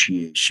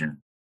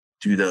appreciation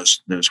through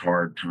those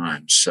hard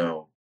times.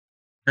 So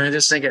I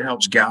just think it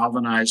helps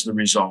galvanize the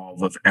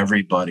resolve of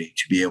everybody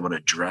to be able to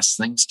address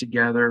things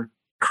together,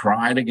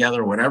 cry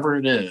together, whatever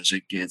it is.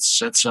 It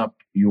sets up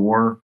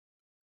your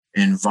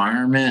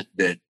environment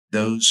that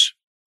those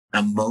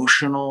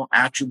emotional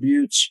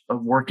attributes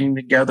of working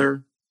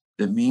together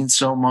that mean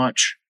so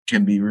much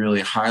can be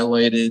really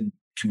highlighted,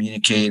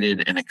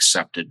 communicated, and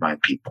accepted by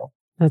people.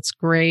 That's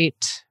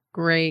great.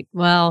 Great.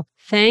 Well,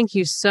 thank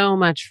you so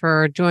much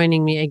for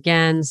joining me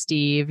again,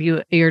 Steve.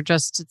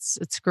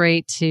 It's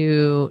great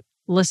to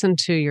listen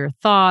to your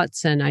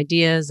thoughts and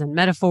ideas and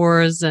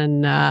metaphors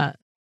and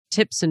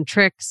tips and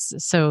tricks.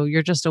 So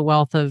you're just a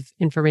wealth of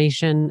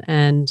information.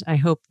 And I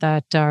hope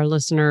that our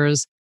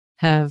listeners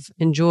have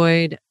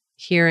enjoyed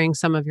hearing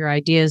some of your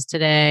ideas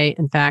today.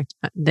 In fact,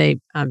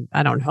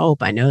 I don't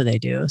hope, I know they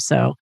do.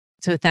 So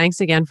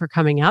thanks again for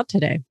coming out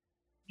today.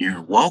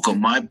 You're welcome.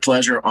 My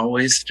pleasure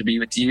always to be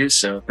with you.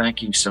 So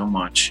thank you so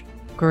much.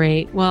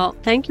 Great. Well,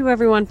 thank you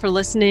everyone for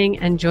listening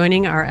and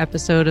joining our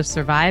episode of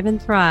Survive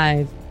and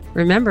Thrive.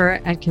 Remember,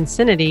 at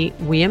Concinity,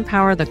 we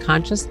empower the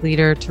conscious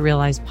leader to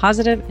realize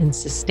positive and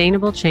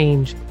sustainable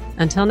change.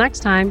 Until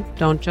next time,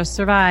 don't just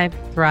survive,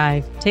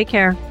 thrive. Take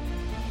care.